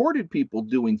and recorded people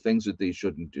doing things that they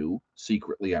shouldn't do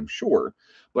secretly, I'm sure.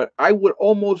 But I would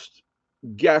almost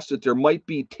guess that there might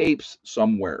be tapes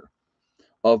somewhere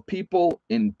of people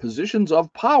in positions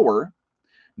of power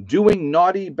doing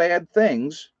naughty, bad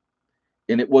things,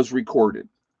 and it was recorded.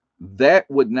 That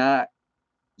would not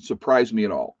surprise me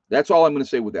at all. That's all I'm going to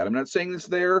say with that. I'm not saying it's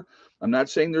there. I'm not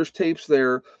saying there's tapes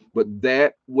there, but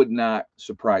that would not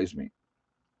surprise me.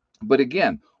 But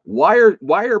again, why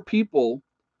are people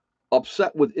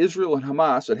upset with Israel and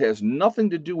Hamas? It has nothing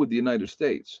to do with the United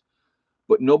States,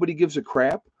 but nobody gives a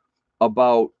crap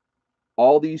about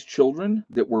all these children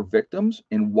that were victims,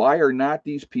 and why are not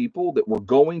these people that were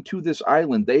going to this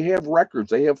island? They have records,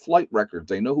 they have flight records,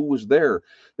 they know who was there,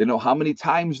 they know how many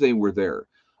times they were there.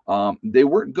 They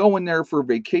weren't going there for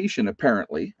vacation,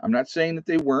 apparently. I'm not saying that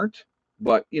they weren't,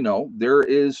 but there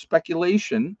is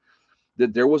speculation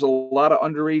that there was a lot of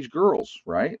underage girls,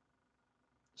 right?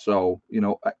 So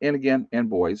and again, and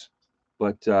boys.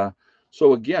 But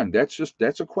so again, that's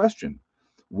a question.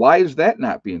 Why is that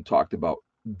not being talked about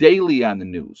daily on the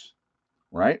news?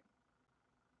 Right?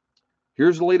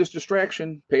 Here's the latest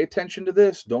distraction. Pay attention to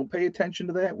this. Don't pay attention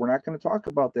to that. We're not going to talk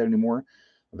about that anymore.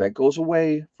 That goes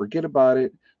away. Forget about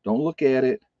it. Don't look at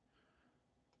it.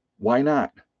 Why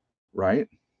not? Right?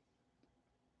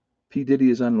 P. Diddy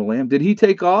is on the lam. Did he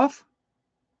take off?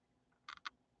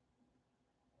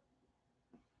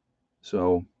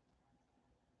 So,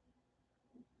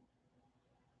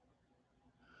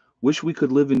 wish we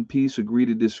could live in peace, agree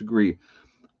to disagree.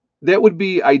 That would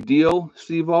be ideal,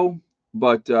 Steve-O,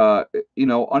 but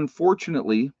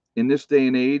unfortunately, in this day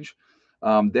and age,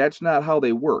 that's not how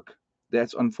they work.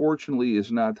 That's unfortunately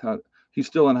is not how he's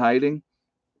still in hiding.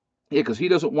 Yeah, because he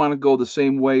doesn't want to go the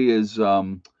same way as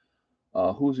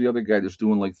who's the other guy that's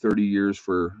doing like 30 years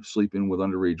for sleeping with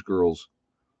underage girls?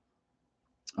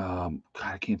 God,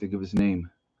 I can't think of his name.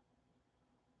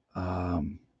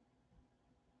 Um,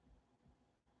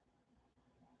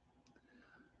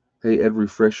 hey, Ed,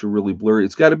 refresh, you're really blurry.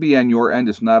 It's got to be on your end.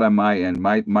 It's not on my end.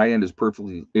 My end is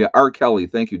perfectly. Yeah, R. Kelly.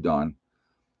 Thank you, Don.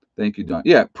 Thank you, Don.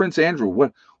 Yeah, Prince Andrew.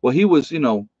 What? Well, he was.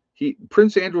 He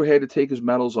Prince Andrew had to take his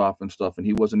medals off and stuff, and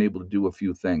he wasn't able to do a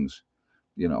few things.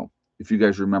 If you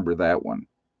guys remember that one.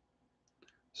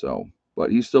 So,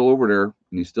 but he's still over there, and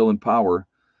he's still in power,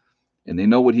 and they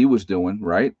know what he was doing,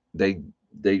 right? They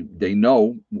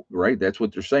know, right? That's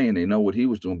what they're saying. They know what he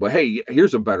was doing. But hey,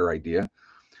 here's a better idea.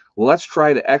 Let's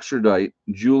try to extradite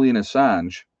Julian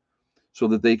Assange so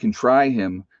that they can try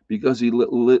him because he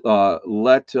let out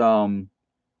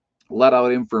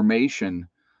information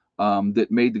that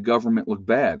made the government look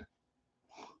bad.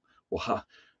 Well,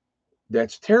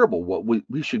 that's terrible. What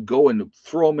we should go and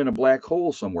throw him in a black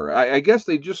hole somewhere. I guess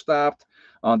they just stopped.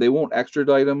 They won't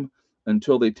extradite him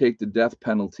until they take the death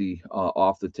penalty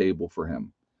off the table for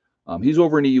him. He's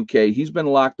over in the UK. He's been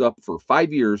locked up for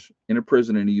 5 years in a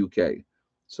prison in the UK.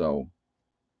 So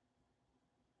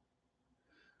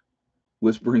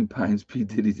Whispering Pines, P.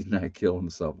 Diddy did not kill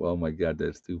himself. Oh my God,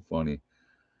 that's too funny.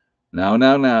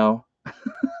 Now.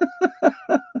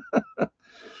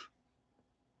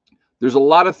 There's a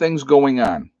lot of things going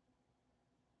on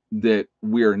that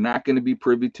we are not going to be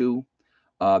privy to.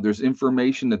 There's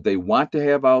information that they want to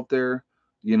have out there,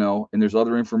 and there's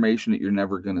other information that you're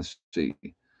never going to see,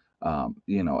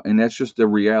 and that's just the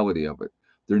reality of it.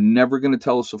 They're never going to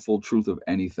tell us the full truth of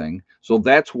anything. So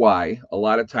that's why a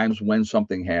lot of times when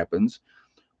something happens,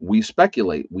 we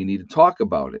speculate. We need to talk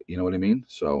about it. You know what I mean?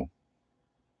 So,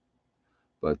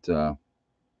 but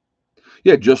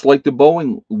yeah, just like the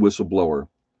Boeing whistleblower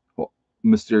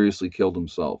mysteriously killed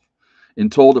himself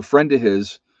and told a friend of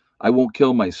his, I won't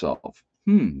kill myself.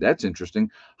 That's interesting.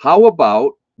 How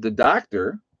about the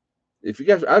doctor? If you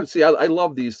guys, I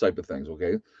love these type of things.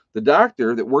 Okay, the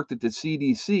doctor that worked at the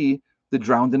CDC that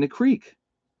drowned in a creek.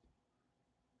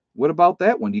 What about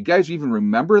that one? Do you guys even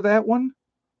remember that one?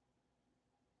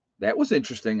 That was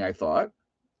interesting, I thought.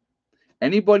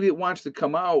 Anybody that wants to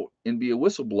come out and be a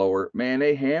whistleblower, man,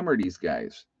 they hammer these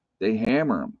guys. They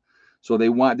hammer them. So they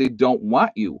don't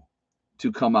want you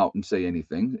to come out and say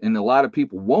anything. And a lot of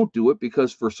people won't do it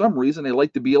because for some reason they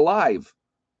like to be alive.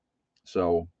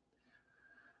 So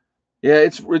yeah,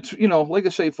 it's like I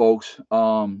say, folks,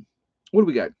 what do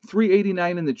we got?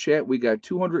 389 in the chat. We got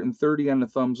 230 on the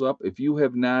thumbs up. If you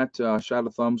have not shot a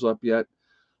thumbs up yet,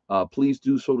 please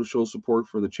do so to show support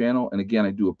for the channel. And again,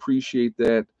 I do appreciate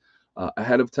that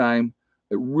ahead of time.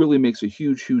 It really makes a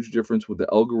huge, huge difference with the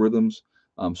algorithms.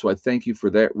 So I thank you for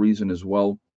that reason as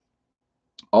well.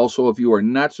 Also, if you are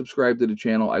not subscribed to the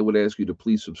channel, I would ask you to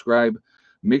please subscribe.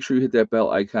 Make sure you hit that bell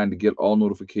icon to get all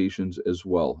notifications as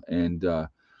well. And,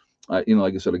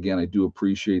 like I said, again, I do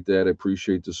appreciate that. I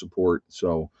appreciate the support.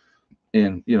 So,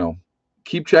 and,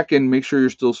 keep checking. Make sure you're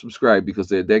still subscribed because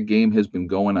that game has been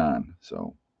going on.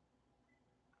 So,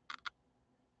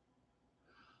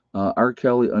 R.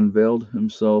 Kelly unveiled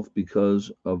himself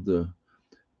because of the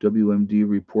WMD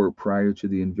report prior to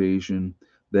the invasion.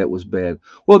 That was bad.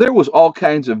 Well, there was all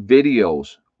kinds of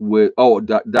videos with,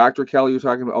 Dr. Kelly you're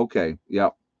talking about? Okay.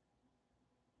 Yep.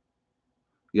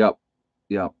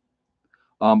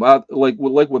 Like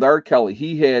with R. Kelly,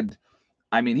 he was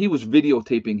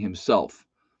videotaping himself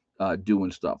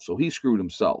doing stuff. So he screwed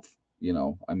himself,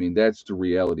 that's the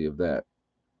reality of that.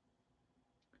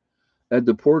 At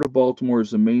the Port of Baltimore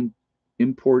is the main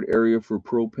import area for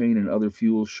propane and other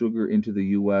fuel sugar into the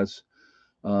U.S.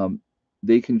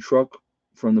 They can truck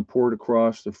from the port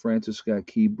across the Francis Scott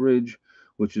Key Bridge,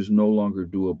 which is no longer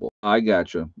doable. I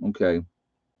gotcha. Okay.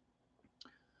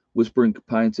 Whispering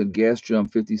Pine said gas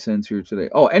jump 50 cents here today.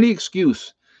 Oh, any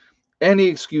excuse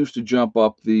to jump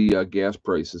up the gas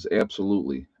prices.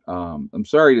 Absolutely. I'm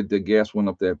sorry that the gas went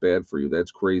up that bad for you.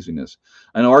 That's craziness.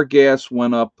 I know our gas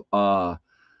went up a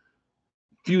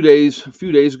few days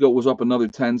ago. It was up another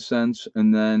 10 cents,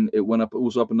 and then it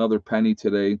was up another penny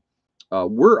today.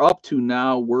 We're up to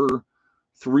now, we're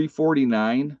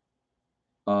 $3.49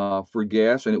 for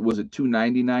gas, and it was at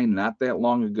 $2.99 not that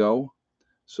long ago.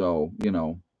 So,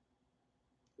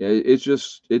 it's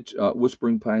just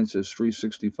Whispering Pine says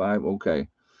 $3.65. Okay.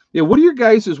 Yeah, what are your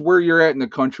guys is where you're at in the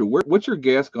country? What's your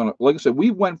gas gonna, like I said,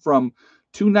 we went from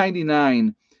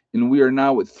 $2.99 and we are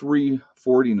now at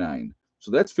 $3.49. So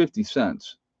that's 50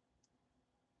 cents.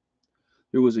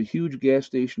 There was a huge gas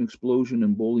station explosion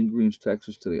in Bowling Green,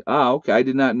 Texas today. Okay. I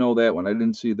did not know that one. I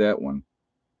didn't see that one.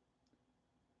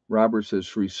 Robert says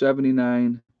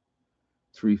 $3.79,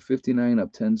 $3.59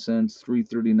 up 10 cents,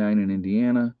 $3.39 in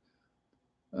Indiana.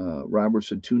 Robert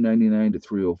said $2.99 to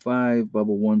 $3.05. Bubba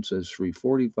One says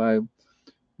 $3.45.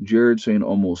 Jared saying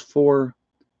almost $4.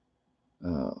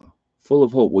 Full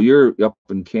of Hope. Well, you're up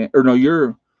in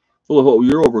you're Full of Hope.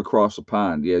 You're over across the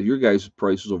pond. Yeah, your guys'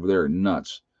 prices over there are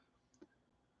nuts.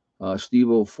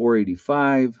 Steve-O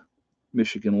 $4.85.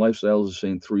 Michigan Lifestyles is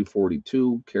saying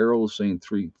 $3.42. Carol is saying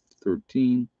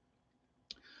 $3.13.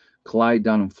 Clyde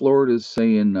down in Florida is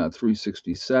saying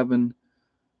 $3.67.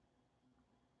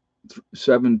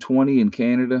 $7.20 in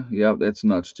Canada. Yeah, that's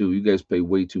nuts too. You guys pay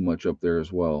way too much up there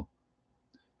as well.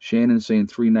 Shannon saying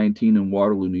 $3.19 in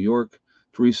Waterloo, New York.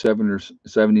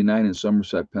 $3.79 in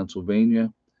Somerset,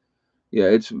 Pennsylvania. Yeah,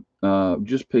 it's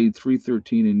just paid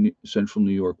 $3.13 in Central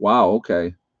New York. Wow.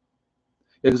 Okay.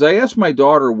 Yeah, because I asked my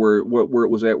daughter where it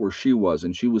was at where she was,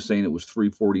 and she was saying it was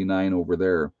 $3.49 over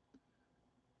there.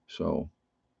 So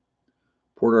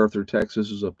Port Arthur, Texas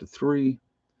is up to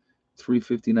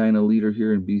 $3.59 a liter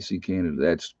here in BC, Canada.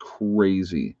 That's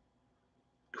crazy.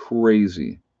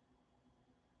 Crazy.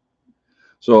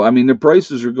 So, the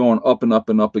prices are going up and up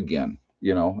and up again,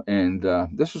 and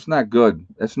this is not good.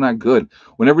 That's not good.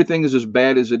 When everything is as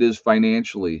bad as it is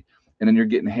financially, and then you're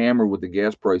getting hammered with the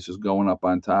gas prices going up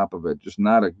on top of it. Just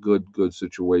not a good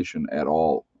situation at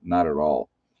all. Not at all.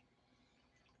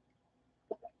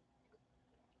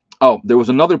 Oh, there was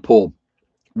another poll,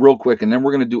 real quick, and then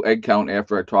we're going to do egg count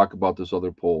after I talk about this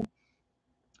other poll.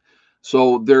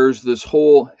 So there's this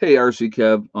whole, hey, RC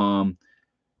Kev,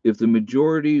 if the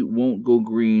majority won't go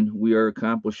green, we are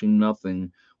accomplishing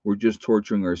nothing. We're just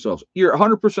torturing ourselves. You're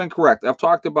 100% correct. I've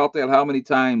talked about that how many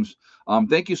times.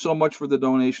 Thank you so much for the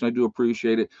donation. I do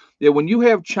appreciate it. Yeah, when you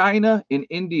have China and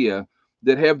India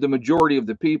that have the majority of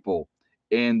the people,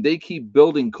 and they keep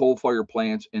building coal fire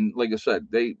plants, and like I said,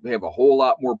 they have a whole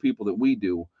lot more people than we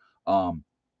do, um,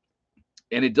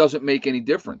 and it doesn't make any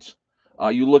difference.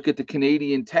 You look at the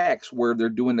Canadian tax where they're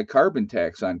doing the carbon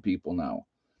tax on people now,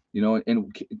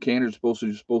 and Canada's supposed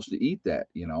to eat that.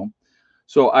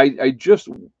 So I just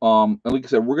like I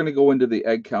said, we're gonna go into the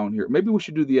egg count here. Maybe we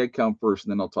should do the egg count first,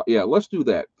 and then I'll talk. Yeah, let's do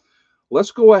that.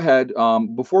 Let's go ahead.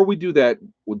 Before we do that,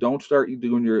 well, don't start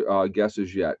doing your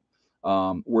guesses yet.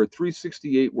 We're at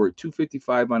 368. We're at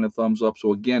 255 on a thumbs up.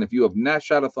 So again, if you have not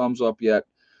shot a thumbs up yet,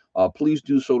 please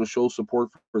do so to show support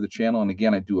for the channel. And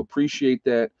again, I do appreciate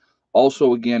that.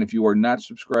 Also, again, if you are not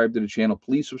subscribed to the channel,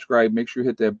 please subscribe. Make sure you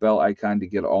hit that bell icon to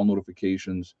get all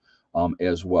notifications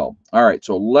as well. All right,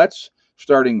 so let's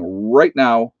starting right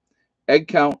now. Egg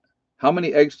count. How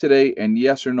many eggs today? And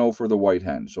yes or no for the white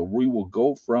hen. So we will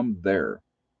go from there,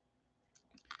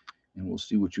 and we'll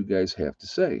see what you guys have to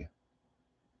say.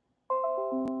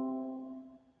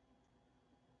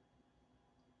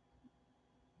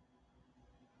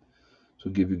 So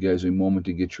give you guys a moment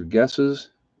to get your guesses,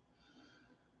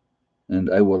 and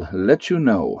I will let you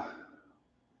know.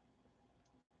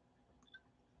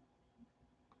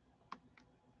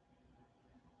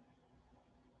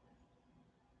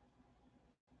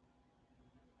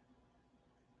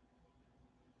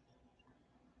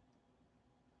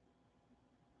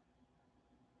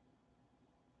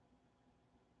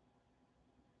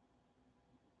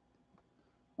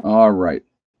 All right.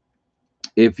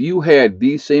 If you had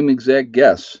the same exact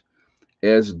guess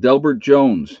as Delbert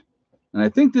Jones, and I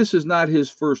think this is not his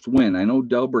first win. I know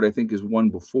Delbert, I think, has won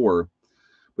before.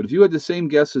 But if you had the same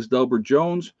guess as Delbert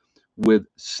Jones with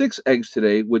 6 eggs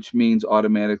today, which means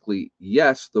automatically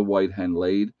yes, the white hen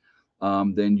laid,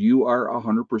 then you are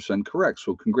 100% correct.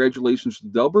 So congratulations to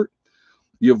Delbert.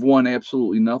 You've won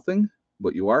absolutely nothing,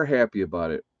 but you are happy about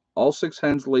it. All 6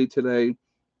 hens laid today.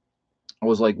 I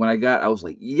was like, I was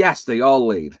like, yes, they all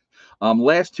laid.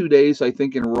 Last 2 days, I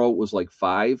think in a row it was like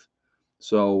 5.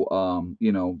 So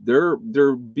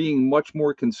they're being much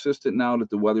more consistent now that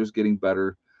the weather's getting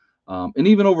better. And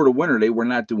even over the winter, they were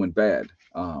not doing bad.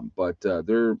 But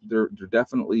they're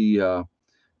definitely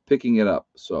picking it up.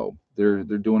 So they're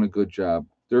doing a good job.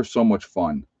 They're so much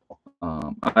fun.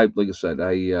 I like I said,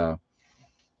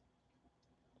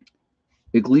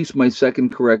 at least my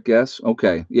second correct guess.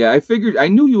 Okay, yeah, I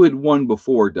knew you had won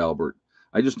before, Delbert.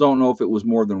 I just don't know if it was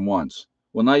more than once.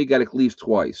 Well, now you got at least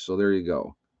twice. So there you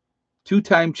go.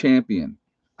 2-time champion.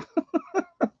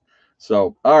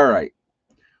 So all right,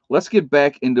 let's get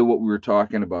back into what we were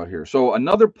talking about here. So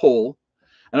another poll.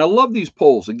 And I love these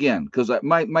polls again because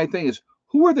my thing is,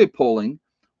 who are they polling?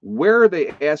 Where are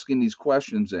they asking these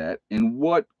questions at? And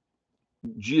what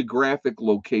geographic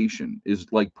location is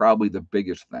like probably the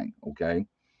biggest thing? Okay.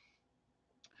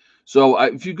 So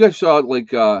if you guys saw,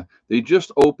 like, they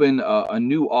just opened a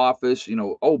new office.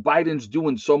 Oh, Biden's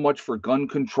doing so much for gun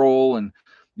control, and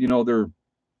they're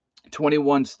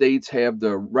 21 states have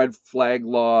the red flag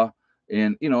law,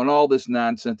 and all this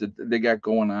nonsense that they got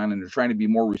going on, and they're trying to be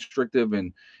more restrictive,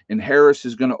 and Harris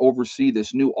is going to oversee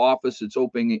this new office that's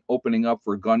opening up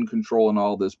for gun control and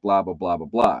all this blah blah blah blah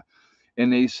blah.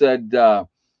 And they said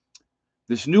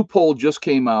this new poll just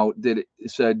came out that it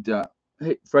said,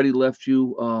 hey, Freddie left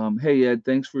you, hey Ed,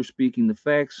 thanks for speaking the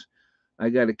facts. I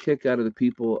got a kick out of the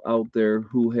people out there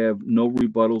who have no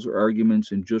rebuttals or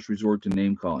arguments and just resort to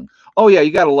name calling. Oh yeah,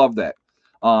 you got to love that,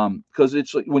 because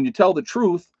it's like when you tell the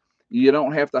truth, you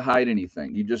don't have to hide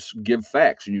anything. You just give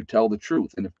facts and you tell the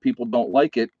truth. And if people don't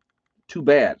like it, too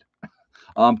bad.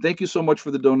 Thank you so much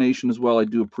for the donation as well. I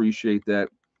do appreciate that.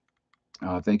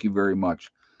 Thank you very much.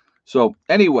 So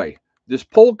anyway, this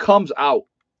poll comes out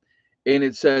and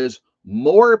it says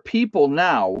more people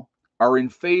now are in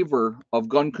favor of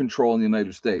gun control in the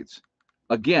United States.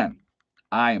 Again,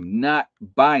 I am not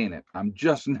buying it. I'm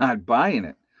just not buying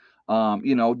it.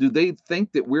 Do they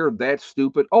think that we're that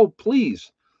stupid? Oh,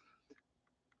 please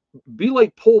be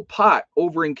like Pol Pot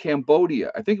over in Cambodia.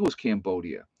 I think it was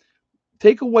Cambodia.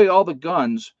 Take away all the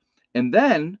guns, and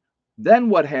then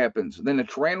what happens? Then a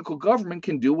tyrannical government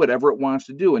can do whatever it wants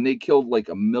to do, and they killed like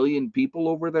 1 million people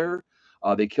over there.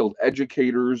 They killed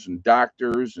educators and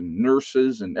doctors and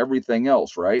nurses and everything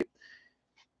else, right?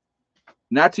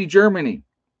 Nazi Germany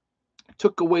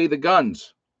took away the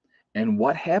guns. And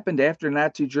what happened after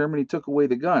Nazi Germany took away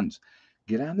the guns?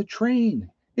 Get on the train.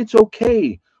 It's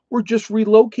okay. We're just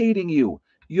relocating you.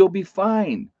 You'll be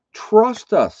fine.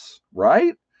 Trust us,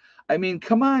 right? I mean,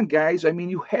 come on, guys. I mean,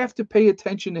 you have to pay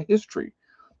attention to history.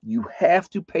 You have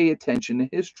to pay attention to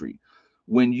history.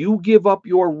 When you give up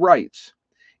your rights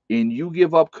and you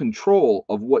give up control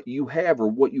of what you have or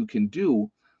what you can do,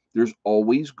 there's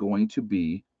always going to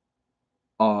be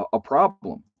a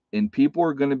problem, and people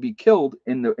are going to be killed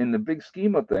in the big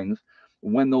scheme of things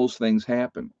when those things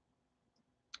happen.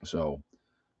 So,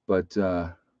 but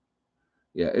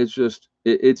yeah,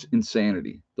 it's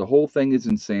insanity. The whole thing is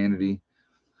insanity.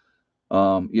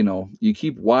 You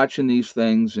keep watching these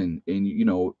things, and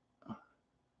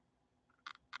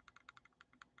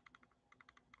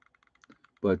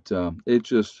but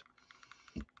it's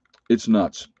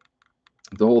nuts.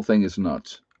 The whole thing is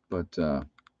nuts. But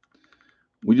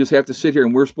we just have to sit here,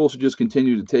 and we're supposed to just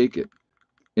continue to take it.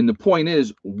 And the point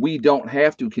is, we don't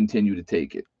have to continue to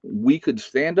take it. We could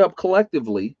stand up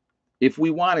collectively if we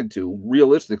wanted to,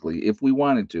 realistically, if we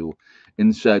wanted to,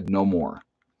 and said no more.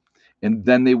 And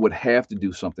then they would have to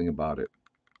do something about it.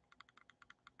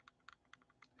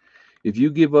 If you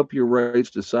give up your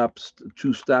rights to stop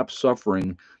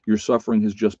suffering, your suffering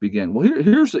has just begun. Well,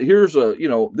 here's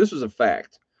a this is a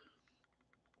fact.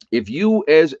 If you,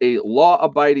 as a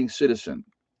law-abiding citizen,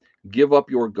 give up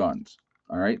your guns,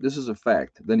 all right, this is a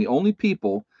fact, then the only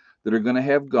people that are going to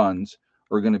have guns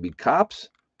are going to be cops,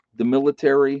 the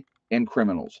military, and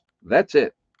criminals. That's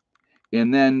it.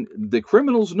 And then the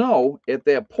criminals know at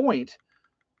that point,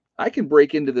 I can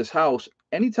break into this house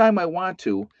anytime I want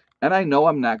to, and I know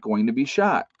I'm not going to be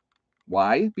shot.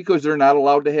 Why? Because they're not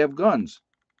allowed to have guns.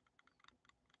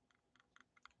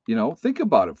 Think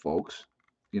about it, folks.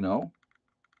 You know,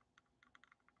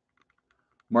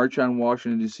 march on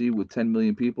Washington, D.C. with 10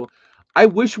 million people. I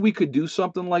wish we could do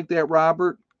something like that,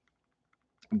 Robert.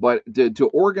 But to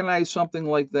organize something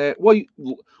like that, well,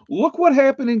 look what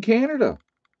happened in Canada.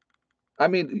 I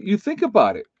mean, you think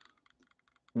about it.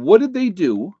 What did they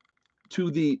do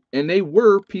and they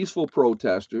were peaceful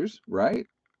protesters, right?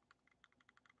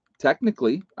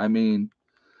 Technically, I mean,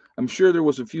 I'm sure there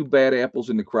was a few bad apples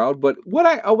in the crowd, but what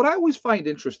I always find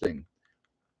interesting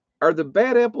are the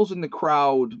bad apples in the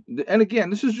crowd. And again,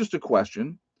 this is just a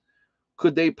question.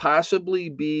 Could they possibly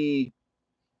be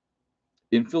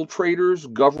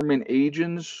infiltrators, government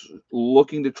agents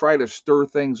looking to try to stir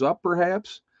things up,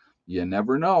 perhaps? You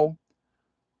never know.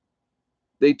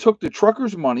 They took the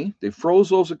truckers' money, they froze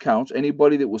those accounts,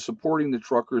 anybody that was supporting the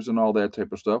truckers and all that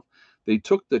type of stuff. They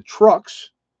took the trucks,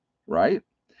 right?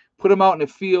 Put them out in the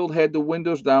field, had the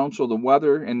windows down so the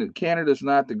weather, and Canada's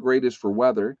not the greatest for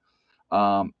weather.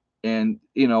 And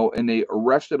they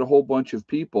arrested a whole bunch of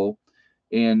people.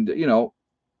 And,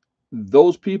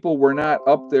 those people were not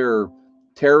up there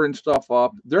tearing stuff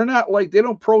up. They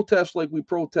don't protest like we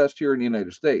protest here in the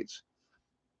United States.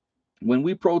 When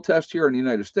we protest here in the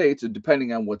United States, and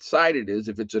depending on what side it is,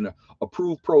 if it's an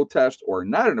approved protest or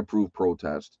not an approved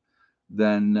protest,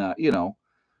 then,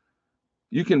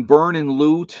 you can burn and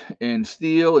loot and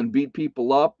steal and beat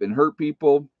people up and hurt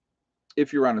people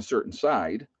if you're on a certain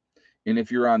side. And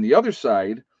if you're on the other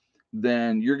side,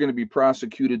 then you're going to be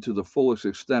prosecuted to the fullest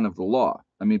extent of the law.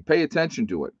 I mean, pay attention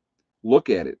to it. Look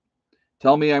at it.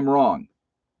 Tell me I'm wrong,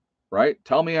 right?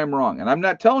 Tell me I'm wrong. And I'm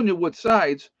not telling you what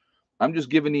sides, I'm just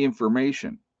giving the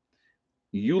information.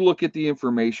 You look at the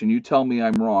information, you tell me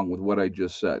I'm wrong with what I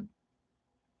just said.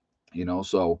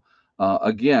 So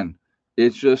again,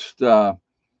 it's just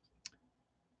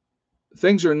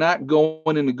things are not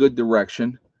going in a good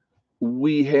direction.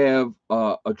 We have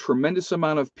a tremendous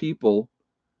amount of people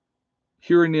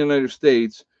here in the United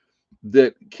States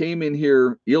that came in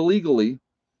here illegally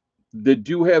that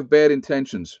do have bad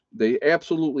intentions. They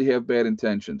absolutely have bad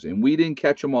intentions, and we didn't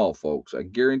catch them all, folks. I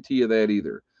guarantee you that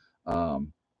either.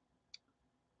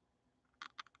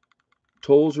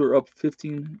 Tolls are up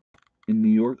 15 in New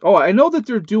York. Oh, I know that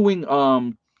they're doing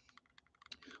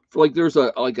for there's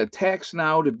a tax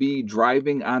now to be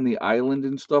driving on the island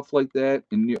and stuff like that.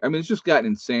 And I mean, it's just gotten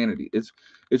insanity. It's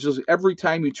just every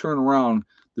time you turn around,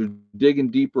 they're digging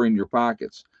deeper in your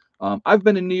pockets. I've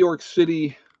been in New York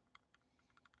City,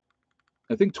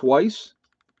 I think twice.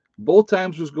 Both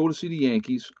times was go to see the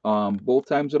Yankees. Both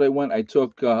times that I went, I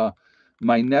took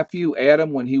my nephew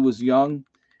Adam when he was young,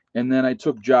 and then I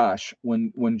took Josh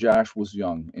when Josh was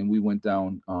young, and we went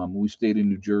down. We stayed in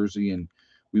New Jersey, and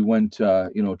we went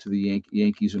to the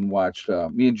Yankees and watched.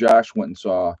 Me and Josh went and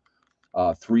saw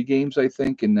 3 games, I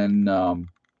think, and then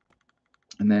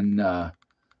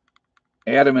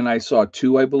Adam and I saw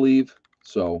 2, I believe.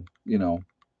 So,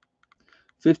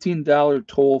 $15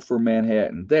 toll for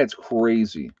Manhattan. That's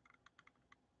crazy.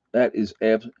 That is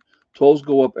tolls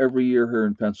go up every year here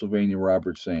in Pennsylvania,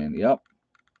 Robert's saying. Yep.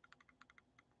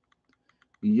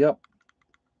 Yep.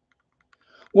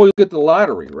 Well, you get the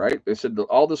lottery, right? They said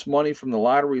all this money from the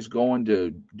lottery is going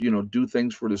to, do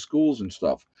things for the schools and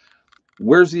stuff.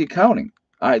 Where's the accounting?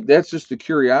 That's just a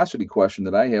curiosity question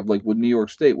that I have. Like with New York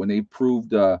State, when they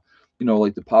proved,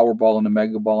 like the Powerball and the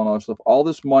Mega Ball and all that stuff, all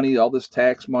this money, all this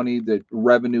tax money, that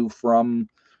revenue from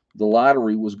the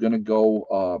lottery was going to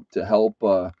go to help,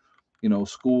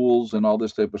 schools and all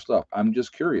this type of stuff. I'm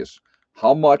just curious,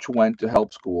 how much went to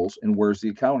help schools, and where's the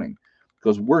accounting?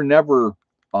 Because we're never,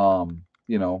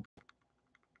 you know,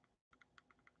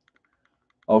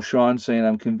 oh, Sean saying,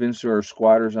 I'm convinced there are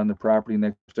squatters on the property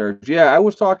next door. Yeah, I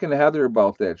was talking to Heather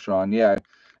about that, Sean. Yeah,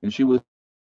 and she was,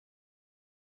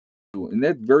 and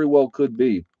that very well could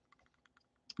be,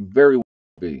 very well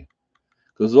be,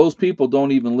 because those people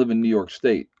don't even live in New York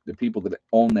State. The people that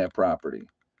own that property,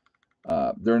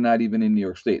 they're not even in New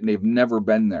York State, and they've never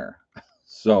been there.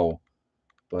 So,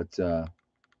 but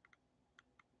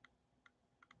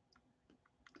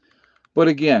but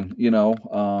again,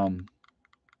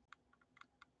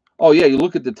 oh yeah, you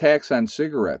look at the tax on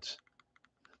cigarettes.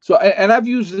 So, and I've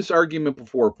used this argument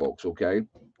before, folks. Okay,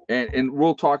 and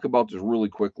we'll talk about this really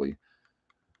quickly.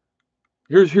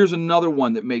 Here's another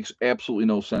one that makes absolutely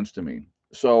no sense to me.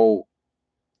 So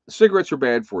cigarettes are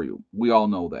bad for you. We all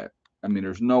know that. I mean,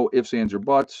 there's no ifs, ands, or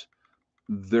buts.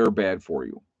 They're bad for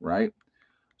you, right?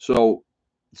 So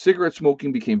cigarette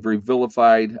smoking became very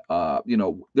vilified.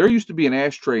 There used to be an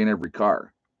ashtray in every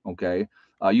car. Okay,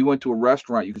 you went to a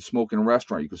restaurant, you could smoke in a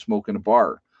restaurant, you could smoke in a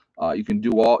bar. You could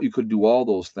do all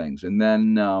those things, and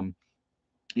then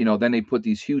they put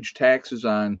these huge taxes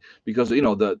on, because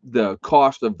the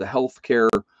cost of the health care,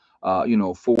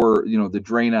 for the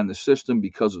drain on the system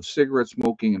because of cigarette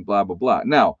smoking and blah blah blah.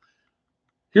 Now,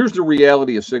 here's the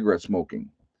reality of cigarette smoking.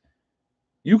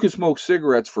 You can smoke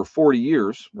cigarettes for 40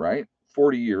 years, right?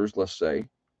 40 years, let's say,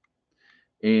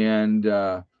 and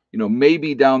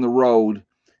maybe down the road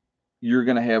you're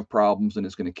going to have problems and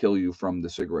it's going to kill you from the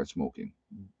cigarette smoking.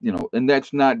 And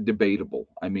that's not debatable.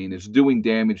 I mean, it's doing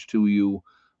damage to you.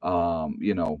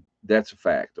 That's a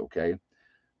fact. Okay.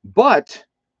 But,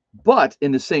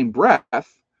 in the same breath,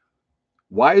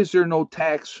 why is there no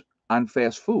tax on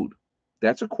fast food?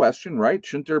 That's a question, right?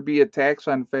 Shouldn't there be a tax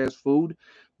on fast food?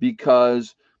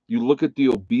 Because you look at the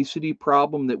obesity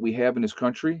problem that we have in this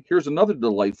country. Here's another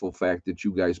delightful fact that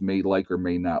you guys may like or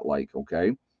may not like.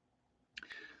 Okay.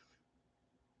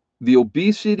 The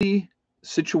obesity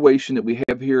situation that we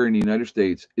have here in the United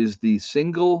States is the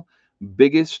single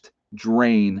biggest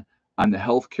drain on the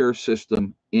healthcare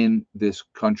system in this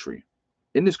country.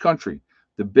 In this country,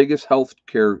 the biggest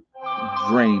healthcare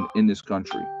drain in this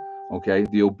country. Okay,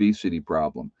 the obesity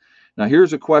problem. Now,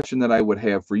 here's a question that I would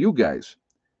have for you guys.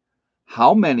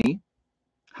 How many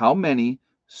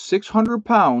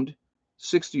 600-pound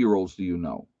 60-year-olds do you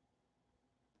know?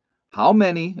 How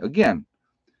many, again,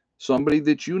 somebody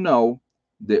that you know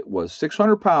that was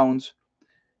 600 pounds,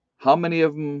 how many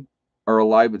of them are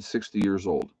alive at 60 years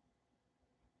old?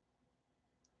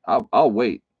 I'll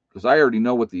wait, because I already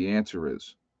know what the answer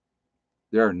is.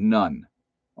 There are none.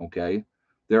 Okay?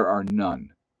 There are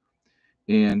none.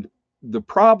 And the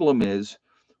problem is,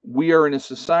 we are in a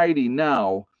society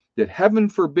now that, heaven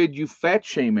forbid you fat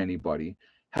shame anybody,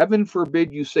 heaven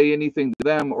forbid you say anything to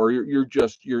them, or you're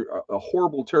a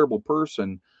horrible, terrible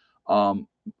person, um,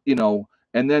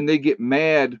 and then they get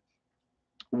mad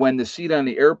when the seat on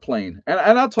the airplane,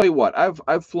 and I'll tell you what,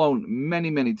 I've flown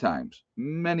many times,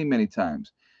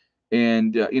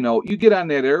 and you get on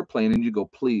that airplane and you go,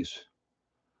 please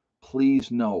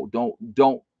no,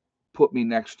 don't put me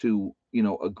next to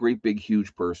a great big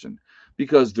huge person,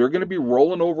 because they're going to be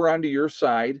rolling over onto your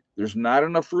side. There's not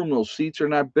enough room. Those seats are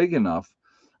not big enough.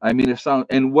 I mean,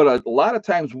 and what a lot of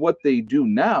times what they do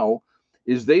now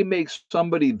is they make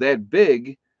somebody that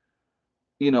big,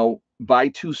 buy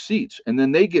 2 seats, and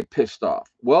then they get pissed off.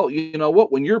 Well, you know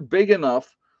what? When you're big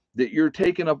enough that you're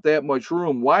taking up that much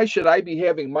room, why should I be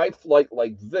having my flight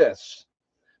like this?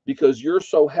 Because you're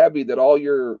so heavy that all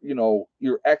your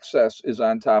excess is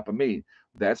on top of me.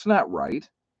 That's not right,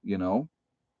 you know.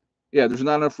 Yeah, there's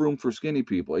not enough room for skinny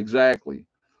people. Exactly.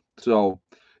 So,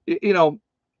 y- you know,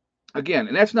 again,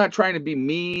 and that's not trying to be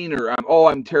mean, or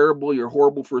I'm terrible, you're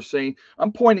horrible for saying.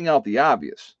 I'm pointing out the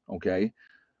obvious, okay?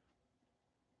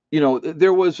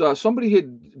 there was somebody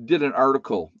had did an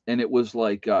article, and it was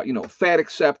like fat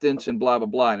acceptance and blah blah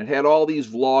blah, and it had all these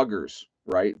vloggers,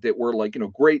 right, that were like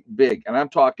great big, and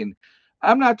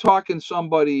I'm not talking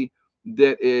somebody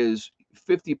that is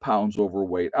 50 pounds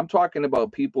overweight. I'm talking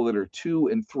about people that are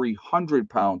 200 and 300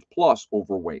 pounds plus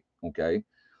overweight. Okay,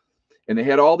 and they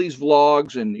had all these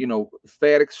vlogs and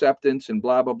fat acceptance and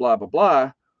blah blah blah blah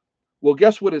blah. Well,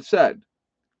 guess what it said?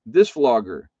 This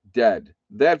vlogger dead.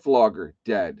 That vlogger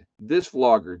dead. This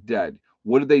vlogger dead.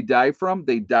 What did they die from?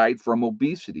 They died from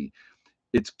obesity.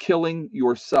 It's killing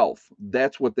yourself.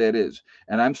 That's what that is.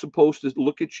 And I'm supposed to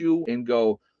look at you and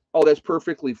go, "Oh, that's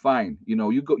perfectly fine."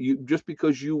 You just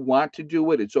because you want to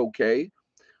do it, it's okay.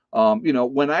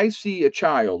 When I see a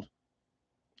child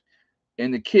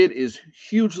and the kid is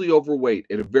hugely overweight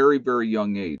at a very, very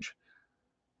young age,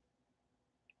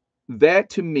 that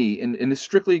to me, and it's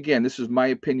strictly, again, this is my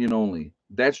opinion only,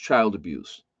 that's child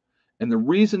abuse. And the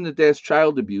reason that that's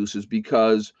child abuse is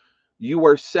because you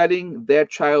are setting that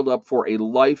child up for a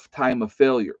lifetime of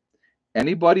failure.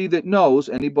 Anybody that's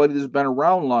been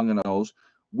around long enough knows,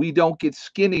 we don't get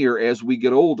skinnier as we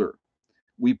get older.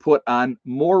 We put on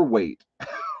more weight.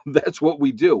 That's what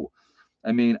we do.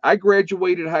 I mean, I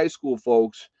graduated high school,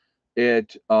 folks,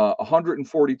 at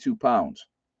 142 pounds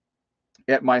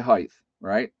at my height,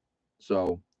 right?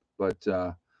 So, but,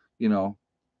 you know,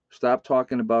 stop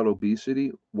talking about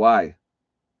obesity. Why?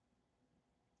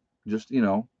 Just,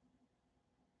 I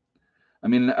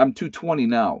mean, I'm 220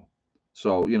 now.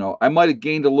 So, I might have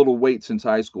gained a little weight since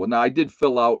high school. Now, I did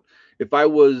fill out, if I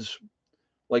was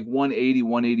like 180,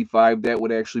 185, that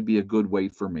would actually be a good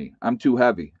weight for me. I'm too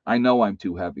heavy. I know I'm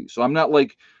too heavy. So I'm not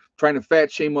like trying to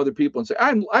fat shame other people and say,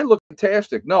 I look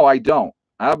fantastic. No, I don't.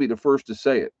 I'll be the first to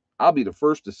say it. I'll be the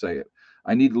first to say it.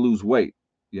 I need to lose weight,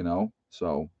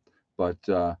 So,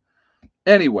 but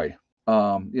anyway,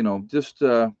 just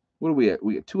what are we at?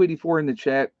 We at 284 in the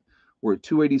chat. We're at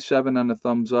 287 on the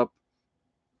thumbs up.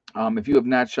 If you have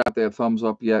not shot that thumbs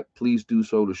up yet, please do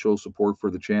so to show support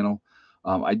for the channel.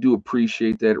 I do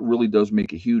appreciate that. It really does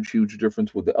make a huge, huge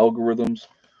difference with the algorithms.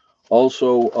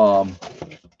 Also,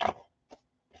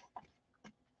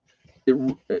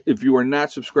 if you are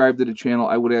not subscribed to the channel,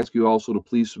 I would ask you also to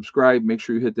please subscribe. Make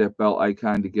sure you hit that bell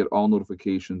icon to get all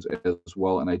notifications as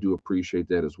well, and I do appreciate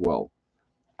that as well.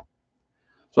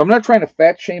 So I'm not trying to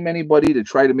fat shame anybody to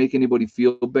try to make anybody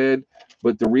feel bad,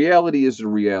 but the reality is the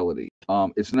reality.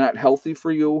 It's not healthy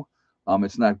for you.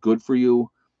 It's not good for you.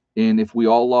 And if we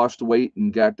all lost weight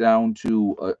and got down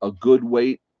to a good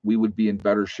weight, we would be in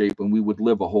better shape and we would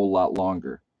live a whole lot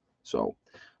longer. So,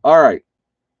 all right.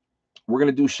 We're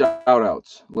going to do shout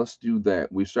outs. Let's do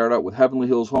that. We start out with Heavenly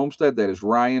Hills Homestead. That is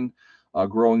Ryan,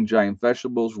 growing giant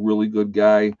vegetables. Really good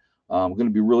guy. Going to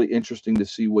be really interesting to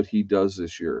see what he does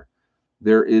this year.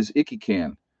 There is Icky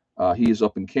Can. He is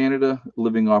up in Canada,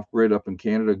 living off grid up in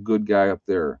Canada. Good guy up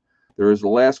there. There is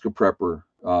Alaska Prepper.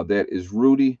 That is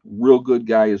Rudy. Real good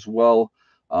guy as well.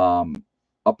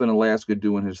 Up in Alaska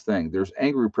doing his thing. There's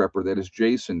Angry Prepper. That is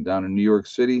Jason down in New York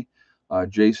City.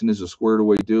 Jason is a squared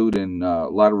away dude, and a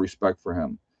lot of respect for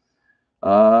him.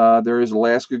 There is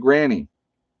Alaska Granny.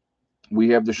 We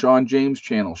have the Sean James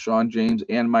channel. Sean James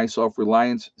and My Self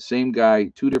Reliance. Same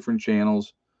guy, two different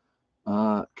channels.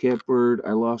 Catbird,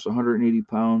 I lost 180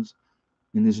 pounds,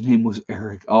 and his name was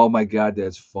Eric. Oh my God,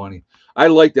 that's funny. I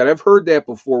like that. I've heard that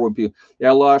before when people,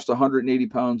 I lost 180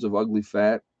 pounds of ugly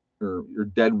fat or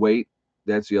dead weight.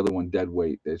 That's the other one, dead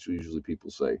weight. That's what usually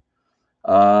people say.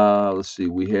 Let's see.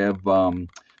 We have,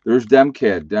 there's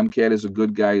Demcat. Demcat is a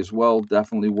good guy as well.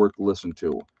 Definitely worth to listen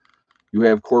to. You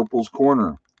have Corporal's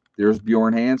Corner. There's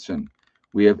Bjorn Hansen.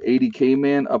 We have 80K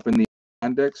Man up in the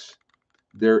index.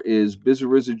 There is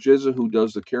Bizarrizza Jizza, who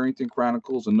does the Carrington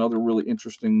Chronicles, another really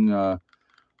interesting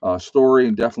story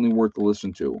and definitely worth to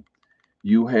listen to.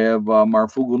 You have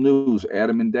Marfugal News,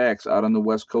 Adam and Dax out on the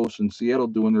West Coast in Seattle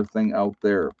doing their thing out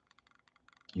there.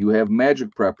 You have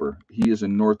Magic Prepper. He is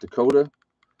in North Dakota.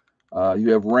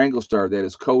 You have Wranglestar. That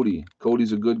is Cody.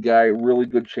 Cody's a good guy, really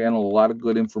good channel, a lot of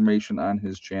good information on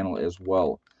his channel as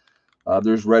well.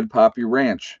 There's Red Poppy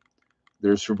Ranch.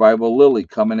 There's Survival Lily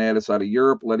coming at us out of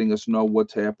Europe, letting us know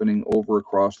what's happening over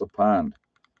across the pond.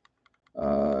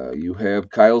 You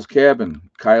have Kyle's Cabin.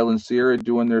 Kyle and Sierra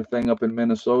doing their thing up in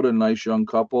Minnesota. Nice young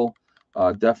couple.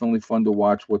 Definitely fun to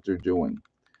watch what they're doing.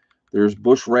 There's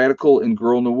Bush Radical and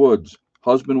Girl in the Woods.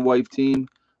 Husband-wife team.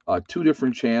 Two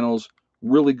different channels.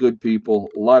 Really good people.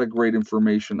 A lot of great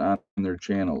information on their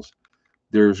channels.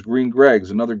 There's Green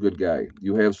Greg's, another good guy.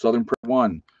 You have Southern Prep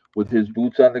One with his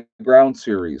Boots on the Ground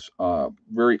series.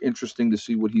 Very interesting to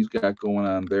see what he's got going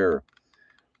on there.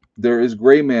 There is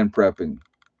Gray Man Prepping.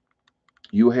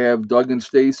 You have Doug and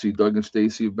Stacy. Doug and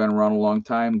Stacy have been around a long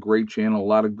time. Great channel, a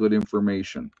lot of good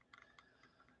information.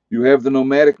 You have the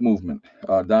nomadic movement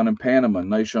down in Panama.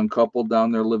 Nice young couple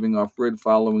down there living off grid,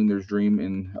 following their dream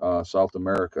in South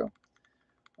America.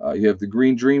 You have the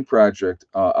Green Dream Project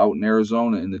out in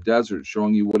Arizona in the desert,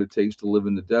 showing you what it takes to live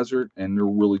in the desert, and they're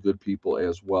really good people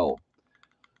as well.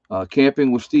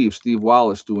 Camping with Steve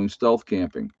Wallace, doing stealth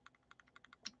camping.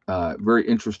 Very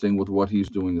interesting with what he's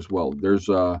doing as well. There's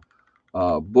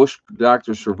Bush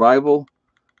Doctor Survival.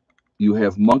 You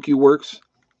have Monkey Works.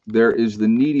 There is the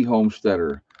Needy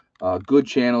Homesteader. Good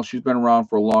channel. She's been around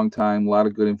for a long time. A lot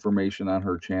of good information on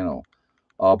her channel.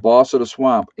 Boss of the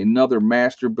Swamp, another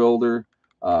master builder.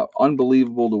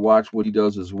 Unbelievable to watch what he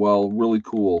does as well. Really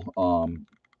cool.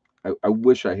 I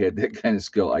wish I had that kind of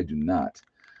skill. I do not.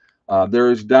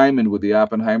 There is Diamond with the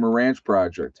Oppenheimer Ranch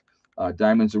Project.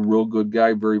 Diamond's a real good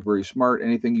guy, very, very smart.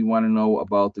 Anything you want to know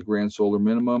about the Grand Solar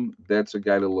Minimum, that's a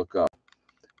guy to look up.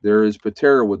 There is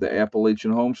Patera with the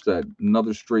Appalachian Homestead,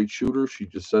 another straight shooter. She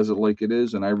just says it like it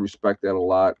is, and I respect that a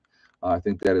lot. I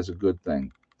think that is a good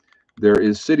thing. There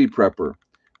is City Prepper.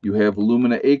 You have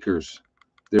Lumina Acres.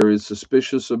 There is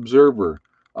Suspicious Observer,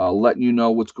 letting you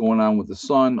know what's going on with the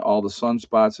sun, all the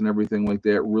sunspots and everything like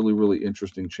that. Really, really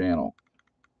interesting channel.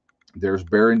 There's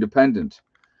Bear Independent.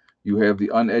 You have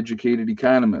the Uneducated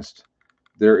Economist.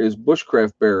 There is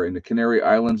Bushcraft Bear in the Canary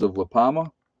Islands of La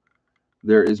Palma.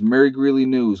 There is Mary Greeley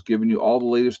News, giving you all the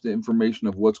latest information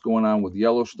of what's going on with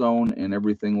Yellowstone and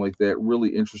everything like that. Really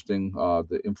interesting,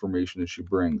 the information that she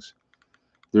brings.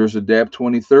 There's Adapt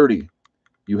 2030.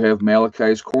 You have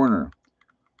Malachi's Corner.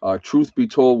 Truth Be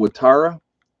Told with Tara.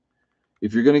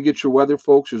 If you're going to get your weather,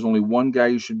 folks, there's only one guy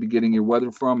you should be getting your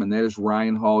weather from, and that is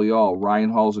Ryan Hall, y'all.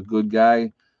 Ryan Hall's a good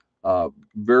guy,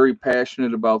 very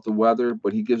passionate about the weather,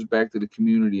 but he gives back to the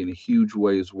community in a huge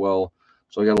way as well.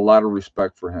 So I got a lot of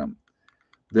respect for him.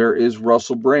 There is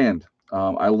Russell Brand.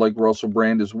 I like Russell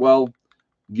Brand as well.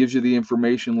 Gives you the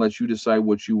information, lets you decide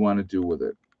what you want to do with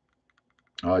it.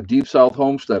 Deep South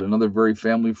Homestead, another very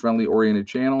family-friendly oriented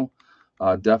channel.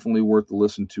 Definitely worth to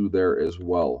listen to there as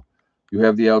well. You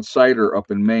have The Outsider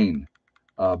up in Maine.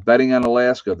 Betting on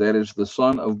Alaska, that is the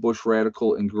son of Bush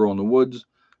Radical and Girl in the Woods,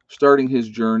 starting his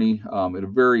journey at a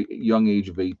very young age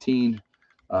of 18.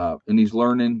 And he's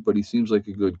learning, but he seems like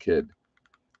a good kid.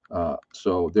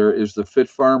 So there is the Fit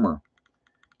Farmer.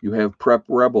 You have Prep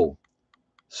Rebel.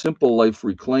 Simple Life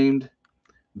Reclaimed.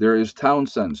 There is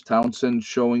Townsend's. Townsend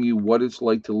showing you what it's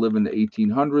like to live in the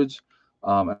 1800s.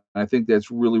 And I think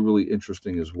that's really, really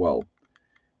interesting as well.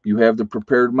 You have the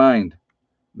Prepared Mind.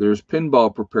 There's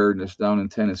Pinball Preparedness down in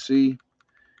Tennessee.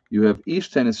 You have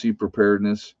East Tennessee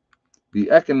Preparedness, the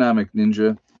Economic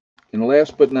Ninja, and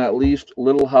last but not least,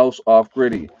 Little House Off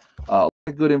Griddy. A lot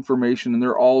of good information, and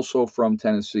they're also from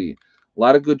Tennessee. A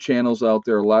lot of good channels out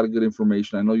there, a lot of good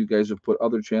information. I know you guys have put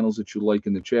other channels that you like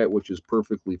in the chat, which is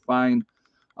perfectly fine.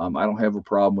 I don't have a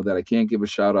problem with that. I can't give a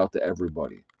shout out to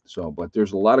everybody. So, but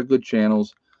there's a lot of good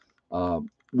channels.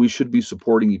 We should be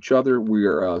supporting each other. We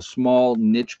are a small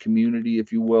niche community,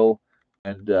 if you will.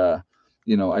 And,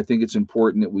 I think it's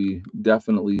important that we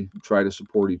definitely try to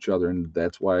support each other. And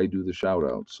that's why I do the shout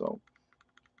out. So,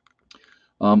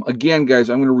 again, guys,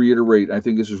 I'm going to reiterate. I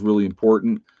think this is really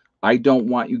important. I don't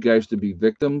want you guys to be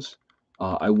victims.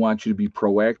 I want you to be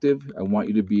proactive. I want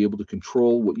you to be able to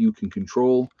control what you can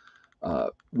control.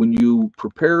 When you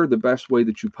prepare the best way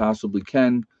that you possibly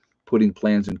can, putting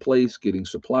plans in place, getting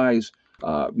supplies,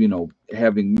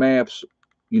 having maps,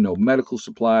 medical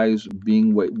supplies,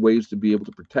 being ways to be able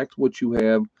to protect what you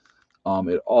have.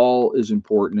 It all is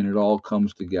important, and it all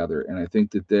comes together. And I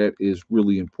think that that is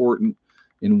really important,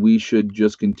 and we should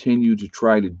just continue to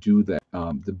try to do that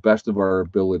the best of our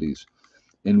abilities.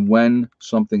 And when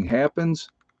something happens,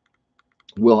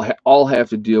 we'll all have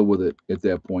to deal with it at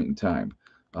that point in time.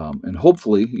 And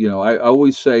hopefully, I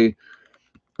always say,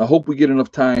 I hope we get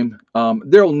enough time.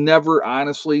 There'll never,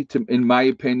 honestly, in my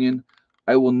opinion,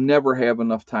 I will never have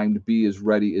enough time to be as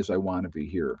ready as I want to be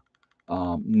here.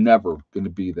 Never going to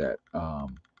be that.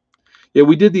 Yeah,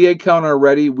 we did the egg count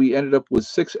already. We ended up with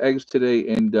 6 eggs today,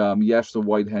 and yes, the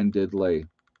white hen did lay,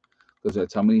 because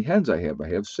that's how many hens I have. I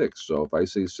have 6. So if I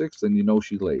say 6, then you know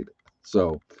she laid.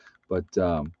 So, but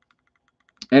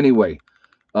anyway,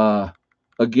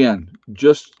 again,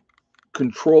 just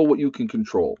control what you can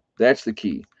control. That's the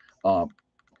key.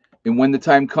 And when the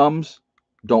time comes,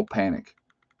 don't panic.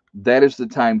 That is the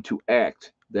time to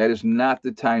act. That is not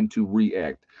the time to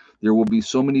react. There will be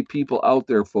so many people out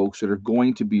there, folks, that are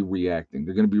going to be reacting.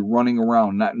 They're going to be running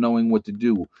around, not knowing what to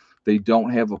do. They don't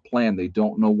have a plan. They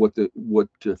don't know what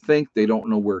to think. They don't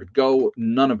know where to go.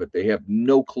 None of it. They have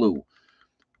no clue.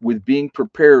 with being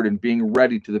prepared and being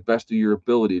ready to the best of your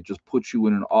ability, it just puts you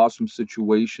in an awesome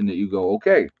situation that you go,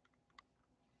 okay,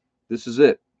 this is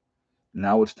it.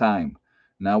 Now it's time.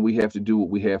 Now we have to do what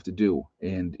we have to do.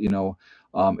 And,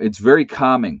 it's very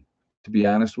calming, to be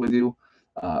honest with you.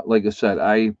 Like I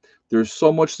said, there's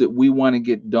so much that we want to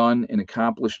get done and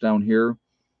accomplished down here,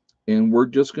 and we're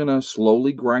just going to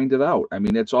slowly grind it out. I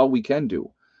mean, that's all we can do.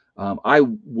 I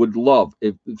would love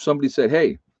if somebody said,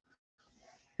 hey,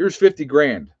 here's 50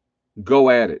 grand, go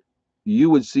at it. You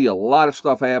would see a lot of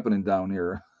stuff happening down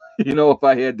here. If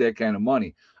I had that kind of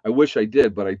money. I wish I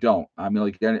did, but I don't. I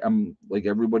mean, I'm like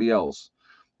everybody else,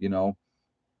 you know.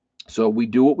 So we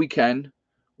do what we can.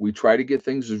 We try to get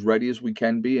things as ready as we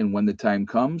can be, and when the time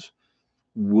comes,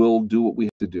 we'll do what we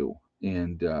have to do.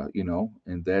 And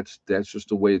and that's just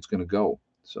the way it's going to go.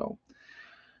 So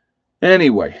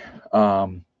anyway,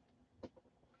 oh,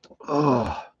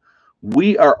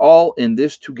 we are all in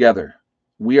this together.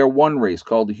 We are one race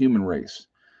called the human race.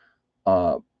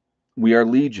 Uh, we are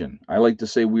legion. I like to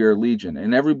say we are legion.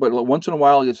 And everybody, once in a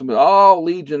while, you get somebody, oh,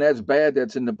 legion, that's bad.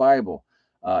 That's in the Bible.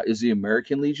 Is the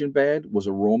American legion bad? Was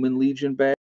a Roman legion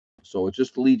bad? So it's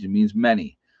just legion, means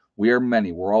many. We are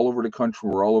many. We're all over the country.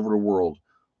 We're all over the world.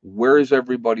 Where is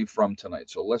everybody from tonight?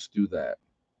 So let's do that.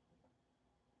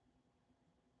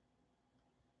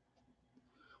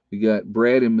 We got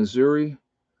Brad in Missouri,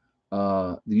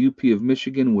 the UP of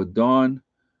Michigan with Dawn.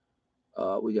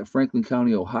 We got Franklin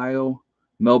County, Ohio,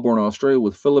 Melbourne, Australia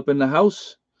with Philip in the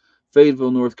house, Fayetteville,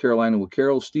 North Carolina with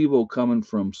Carol, Steve-O coming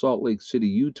from Salt Lake City,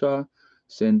 Utah,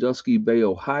 Sandusky Bay,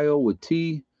 Ohio with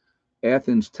T,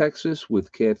 Athens, Texas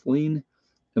with Kathleen,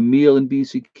 Emil in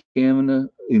BC, Canada,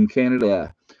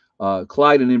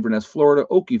 Clyde in Inverness, Florida,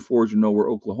 Okie Forge in Nowhere,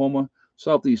 Oklahoma,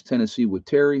 Southeast Tennessee with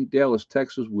Terry, Dallas,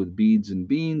 Texas with Beads and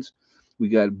Beans. We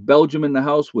got Belgium in the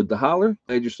house with the Holler.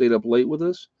 Glad you stayed up late with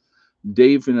us.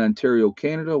 Dave in Ontario,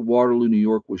 Canada, Waterloo, New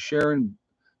York with Sharon,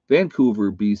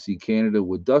 Vancouver, BC, Canada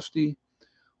with Dusty,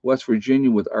 West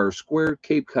Virginia with R Squared,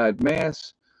 Cape Cod,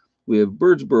 Mass. We have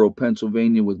Birdsboro,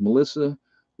 Pennsylvania with Melissa,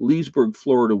 Leesburg,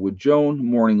 Florida with Joan,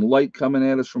 Morning Light coming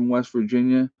at us from West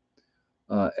Virginia,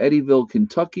 Eddyville,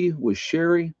 Kentucky with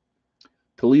Sherry,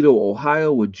 Toledo,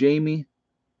 Ohio with Jamie,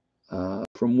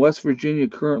 from West Virginia,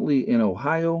 currently in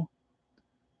Ohio,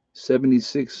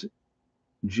 76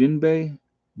 Gina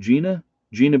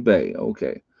Bay,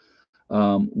 okay.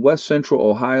 West Central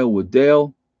Ohio with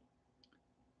Dale.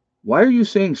 Why are you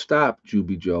saying stop,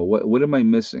 Juby Joe? What am I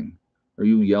missing? Are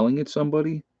you yelling at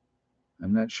somebody?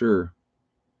 I'm not sure.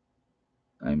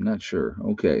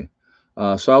 Okay.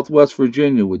 Southwest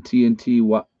Virginia with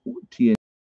TNT,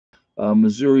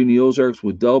 Missouri in the Ozarks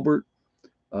with Delbert.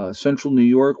 Central New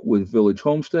York with Village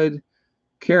Homestead.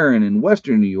 Karen in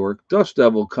Western New York. Dust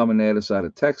Devil coming at us out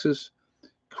of Texas.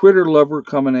 Critter Lover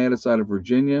coming at us out of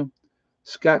Virginia.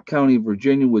 Scott County,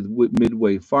 Virginia with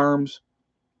Midway Farms.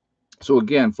 So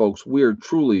again, folks, we are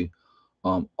truly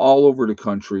all over the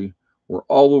country. We're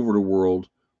all over the world.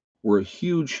 We're a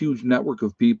huge, huge network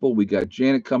of people. We got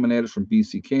Janet coming at us from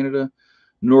BC, Canada.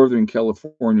 Northern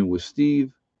California with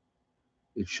Steve.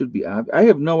 It should be. I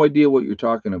have no idea what you're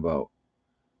talking about.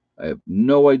 I have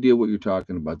no idea what you're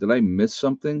talking about. Did I miss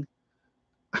something?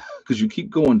 Because you keep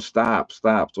going stop,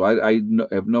 stop. So I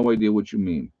have no idea what you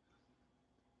mean.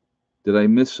 Did I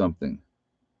miss something?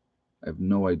 I have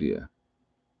no idea.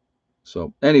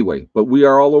 So anyway, but we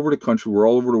are all over the country. We're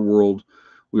all over the world.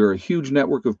 We are a huge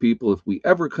network of people. If we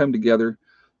ever come together,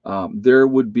 there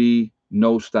would be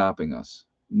no stopping us.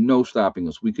 No stopping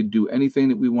us. We could do anything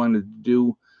that we wanted to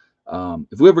do.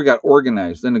 If we ever got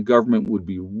organized, then the government would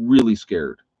be really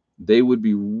scared. They would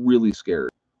be really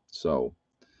scared. So,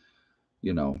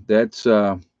 that's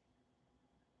like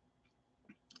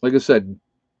I said,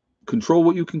 control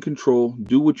what you can control,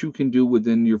 do what you can do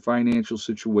within your financial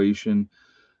situation.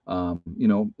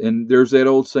 And there's that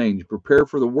old saying, you prepare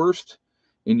for the worst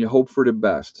and you hope for the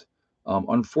best.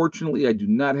 Unfortunately, I do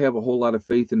not have a whole lot of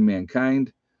faith in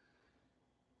mankind.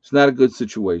 It's not a good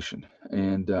situation,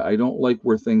 and I don't like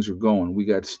where things are going. We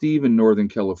got Steve in Northern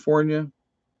California.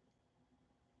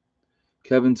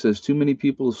 Kevin says, too many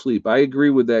people asleep. I agree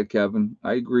with that, Kevin.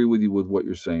 I agree with you with what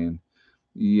you're saying.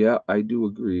 Yeah, I do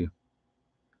agree.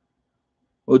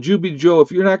 Well, Juby Joe,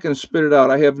 if you're not going to spit it out,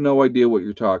 I have no idea what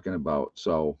you're talking about.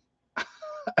 So I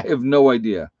have no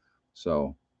idea.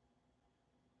 So.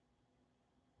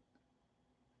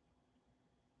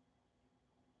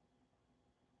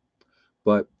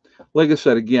 But like I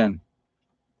said, again,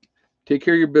 take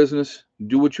care of your business.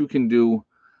 Do what you can do.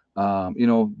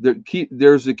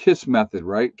 There's the KISS method,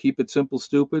 right? Keep it simple,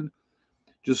 stupid.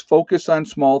 Just focus on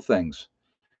small things.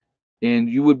 And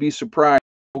you would be surprised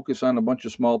focus on a bunch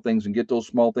of small things and get those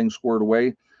small things squared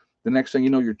away, the next thing you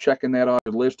know, you're checking that off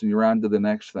your list and you're on to the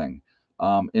next thing.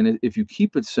 If you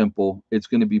keep it simple, it's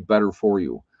going to be better for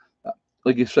you. Uh,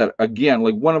 like you said, again,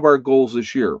 like one of our goals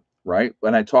this year, right?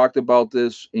 And I talked about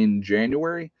this in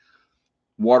January,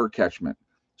 water catchment.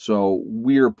 So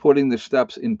we are putting the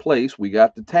steps in place. We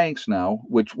got the tanks now,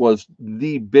 which was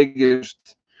the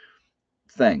biggest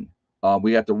thing.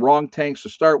 We got the wrong tanks to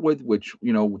start with, which,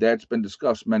 that's been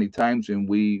discussed many times, and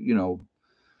we,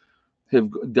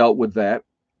 have dealt with that.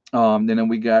 And then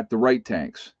we got the right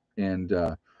tanks. And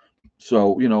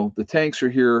so, the tanks are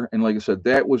here. And like I said,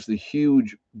 that was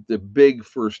the big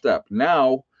first step.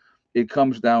 Now it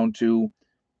comes down to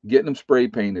getting them spray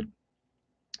painted,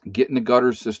 getting the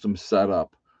gutter system set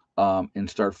up, and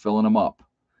start filling them up.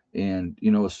 And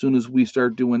as soon as we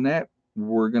start doing that,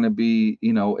 we're going to be,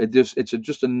 it's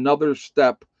just another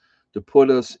step to put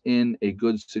us in a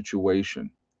good situation.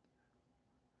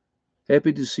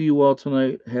 Happy to see you all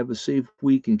tonight. Have a safe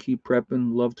week and keep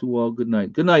prepping. Love to all. Good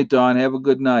night. Good night, Don. Have a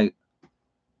good night.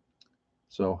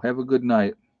 So have a good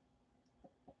night.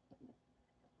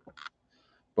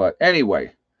 But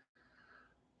anyway,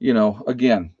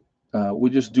 again, we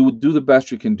just do the best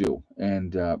you can do.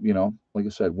 And like I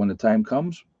said, when the time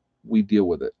comes, we deal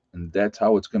with it. And that's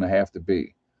how it's going to have to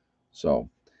be. So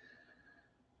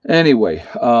anyway,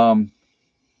 I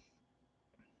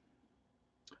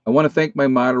want to thank my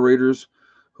moderators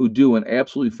who do an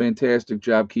absolutely fantastic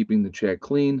job keeping the chat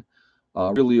clean.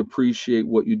 Really appreciate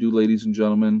what you do, ladies and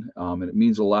gentlemen. And it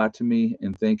means a lot to me.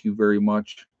 And thank you very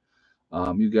much.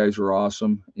 You guys are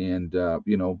awesome. And,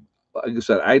 like I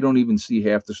said, I don't even see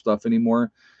half the stuff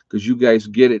anymore because you guys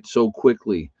get it so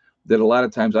quickly that a lot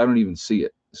of times I don't even see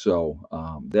it. So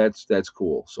that's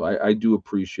cool. So I do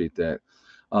appreciate that.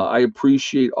 I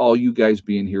appreciate all you guys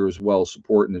being here as well,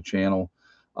 supporting the channel.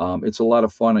 It's a lot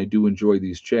of fun. I do enjoy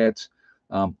these chats.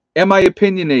 Am I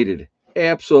opinionated?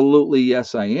 Absolutely,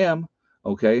 yes, I am.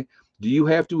 Okay. Do you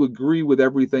have to agree with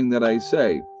everything that I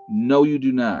say? No, you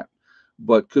do not.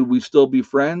 But could we still be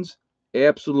friends?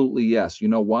 Absolutely, yes. You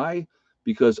know why?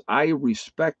 Because I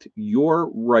respect your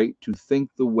right to think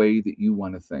the way that you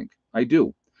want to think. I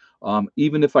do.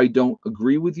 Even if I don't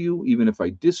agree with you, even if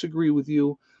I disagree with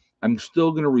you, I'm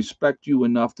still going to respect you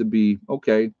enough to be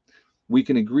okay. We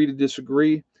can agree to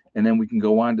disagree, and then we can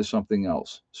go on to something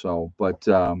else. So, but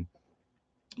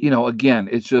again,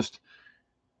 it's just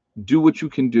do what you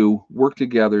can do, work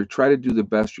together, try to do the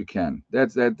best you can.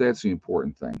 That's the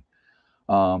important thing.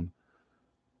 Um,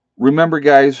 Remember,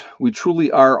 guys, we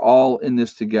truly are all in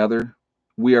this together.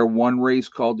 We are one race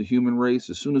called the human race.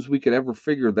 As soon as we could ever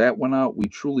figure that one out, we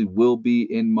truly will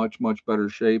be in much, much better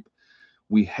shape.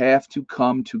 We have to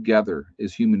come together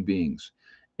as human beings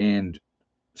and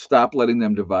stop letting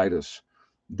them divide us.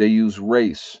 They use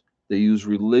race, they use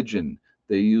religion,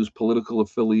 they use political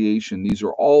affiliation. These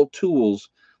are all tools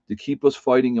to keep us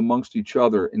fighting amongst each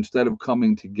other instead of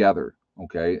coming together.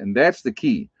 Okay. And that's the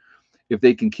key. If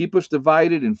they can keep us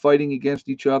divided and fighting against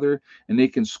each other, and they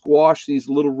can squash these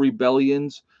little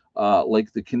rebellions,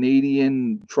 like the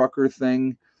Canadian trucker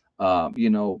thing,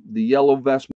 the yellow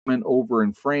vestment over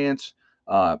in France,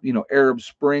 Arab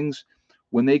Springs,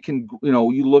 when they can,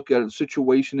 you look at a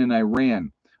situation in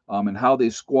Iran, and how they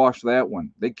squashed that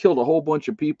one. They killed a whole bunch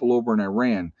of people over in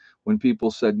Iran when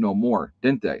people said no more,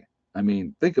 didn't they? I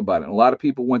mean, think about it. A lot of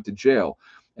people went to jail,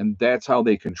 and that's how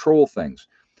they control things.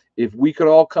 If we could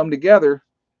all come together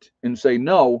and say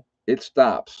no, it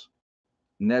stops.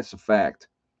 And that's a fact.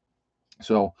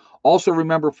 So also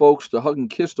remember, folks, to hug and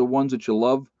kiss the ones that you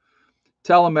love.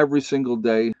 Tell them every single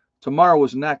day. Tomorrow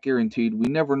is not guaranteed. We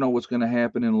never know what's going to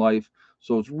happen in life.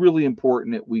 So it's really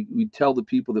important that we tell the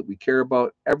people that we care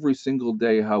about every single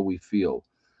day how we feel.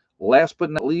 Last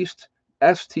but not least,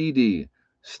 STD,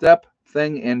 step,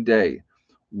 thing, and day.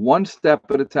 One step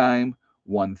at a time,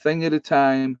 one thing at a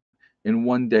time, and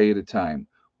one day at a time.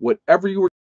 Whatever you are,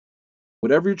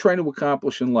 whatever you're trying to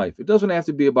accomplish in life, it doesn't have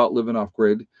to be about living off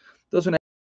grid. It doesn't have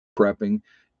to be prepping.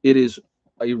 It is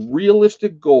a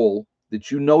realistic goal that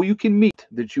you know you can meet,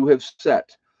 that you have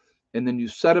set, and then you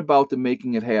set about to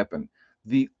making it happen.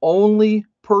 The only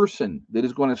person that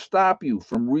is going to stop you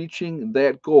from reaching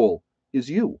that goal is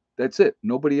you. That's it.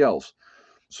 Nobody else.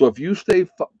 So if you stay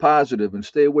positive and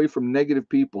stay away from negative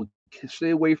people,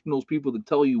 stay away from those people that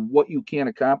tell you what you can't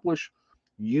accomplish,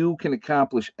 you can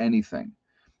accomplish anything.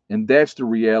 And that's the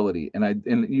reality.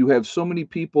 And you have so many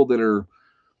people that are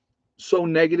so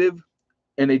negative,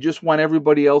 and they just want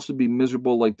everybody else to be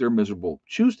miserable like they're miserable.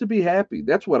 Choose to be happy.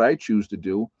 That's what I choose to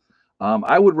do.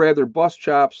 I would rather bust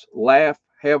chops, laugh,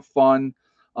 have fun.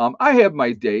 I have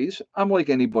my days. I'm like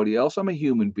anybody else. I'm a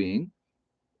human being.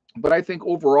 But I think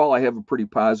overall I have a pretty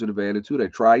positive attitude. I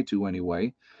try to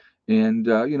anyway. And,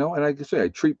 and like I say, I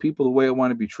treat people the way I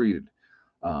want to be treated.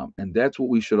 And that's what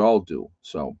we should all do.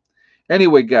 So,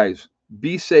 anyway, guys,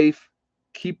 be safe,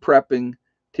 keep prepping,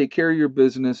 take care of your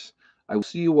business. I will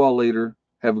see you all later.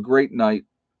 Have a great night.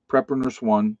 Prepper Nurse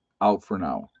One out for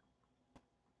now.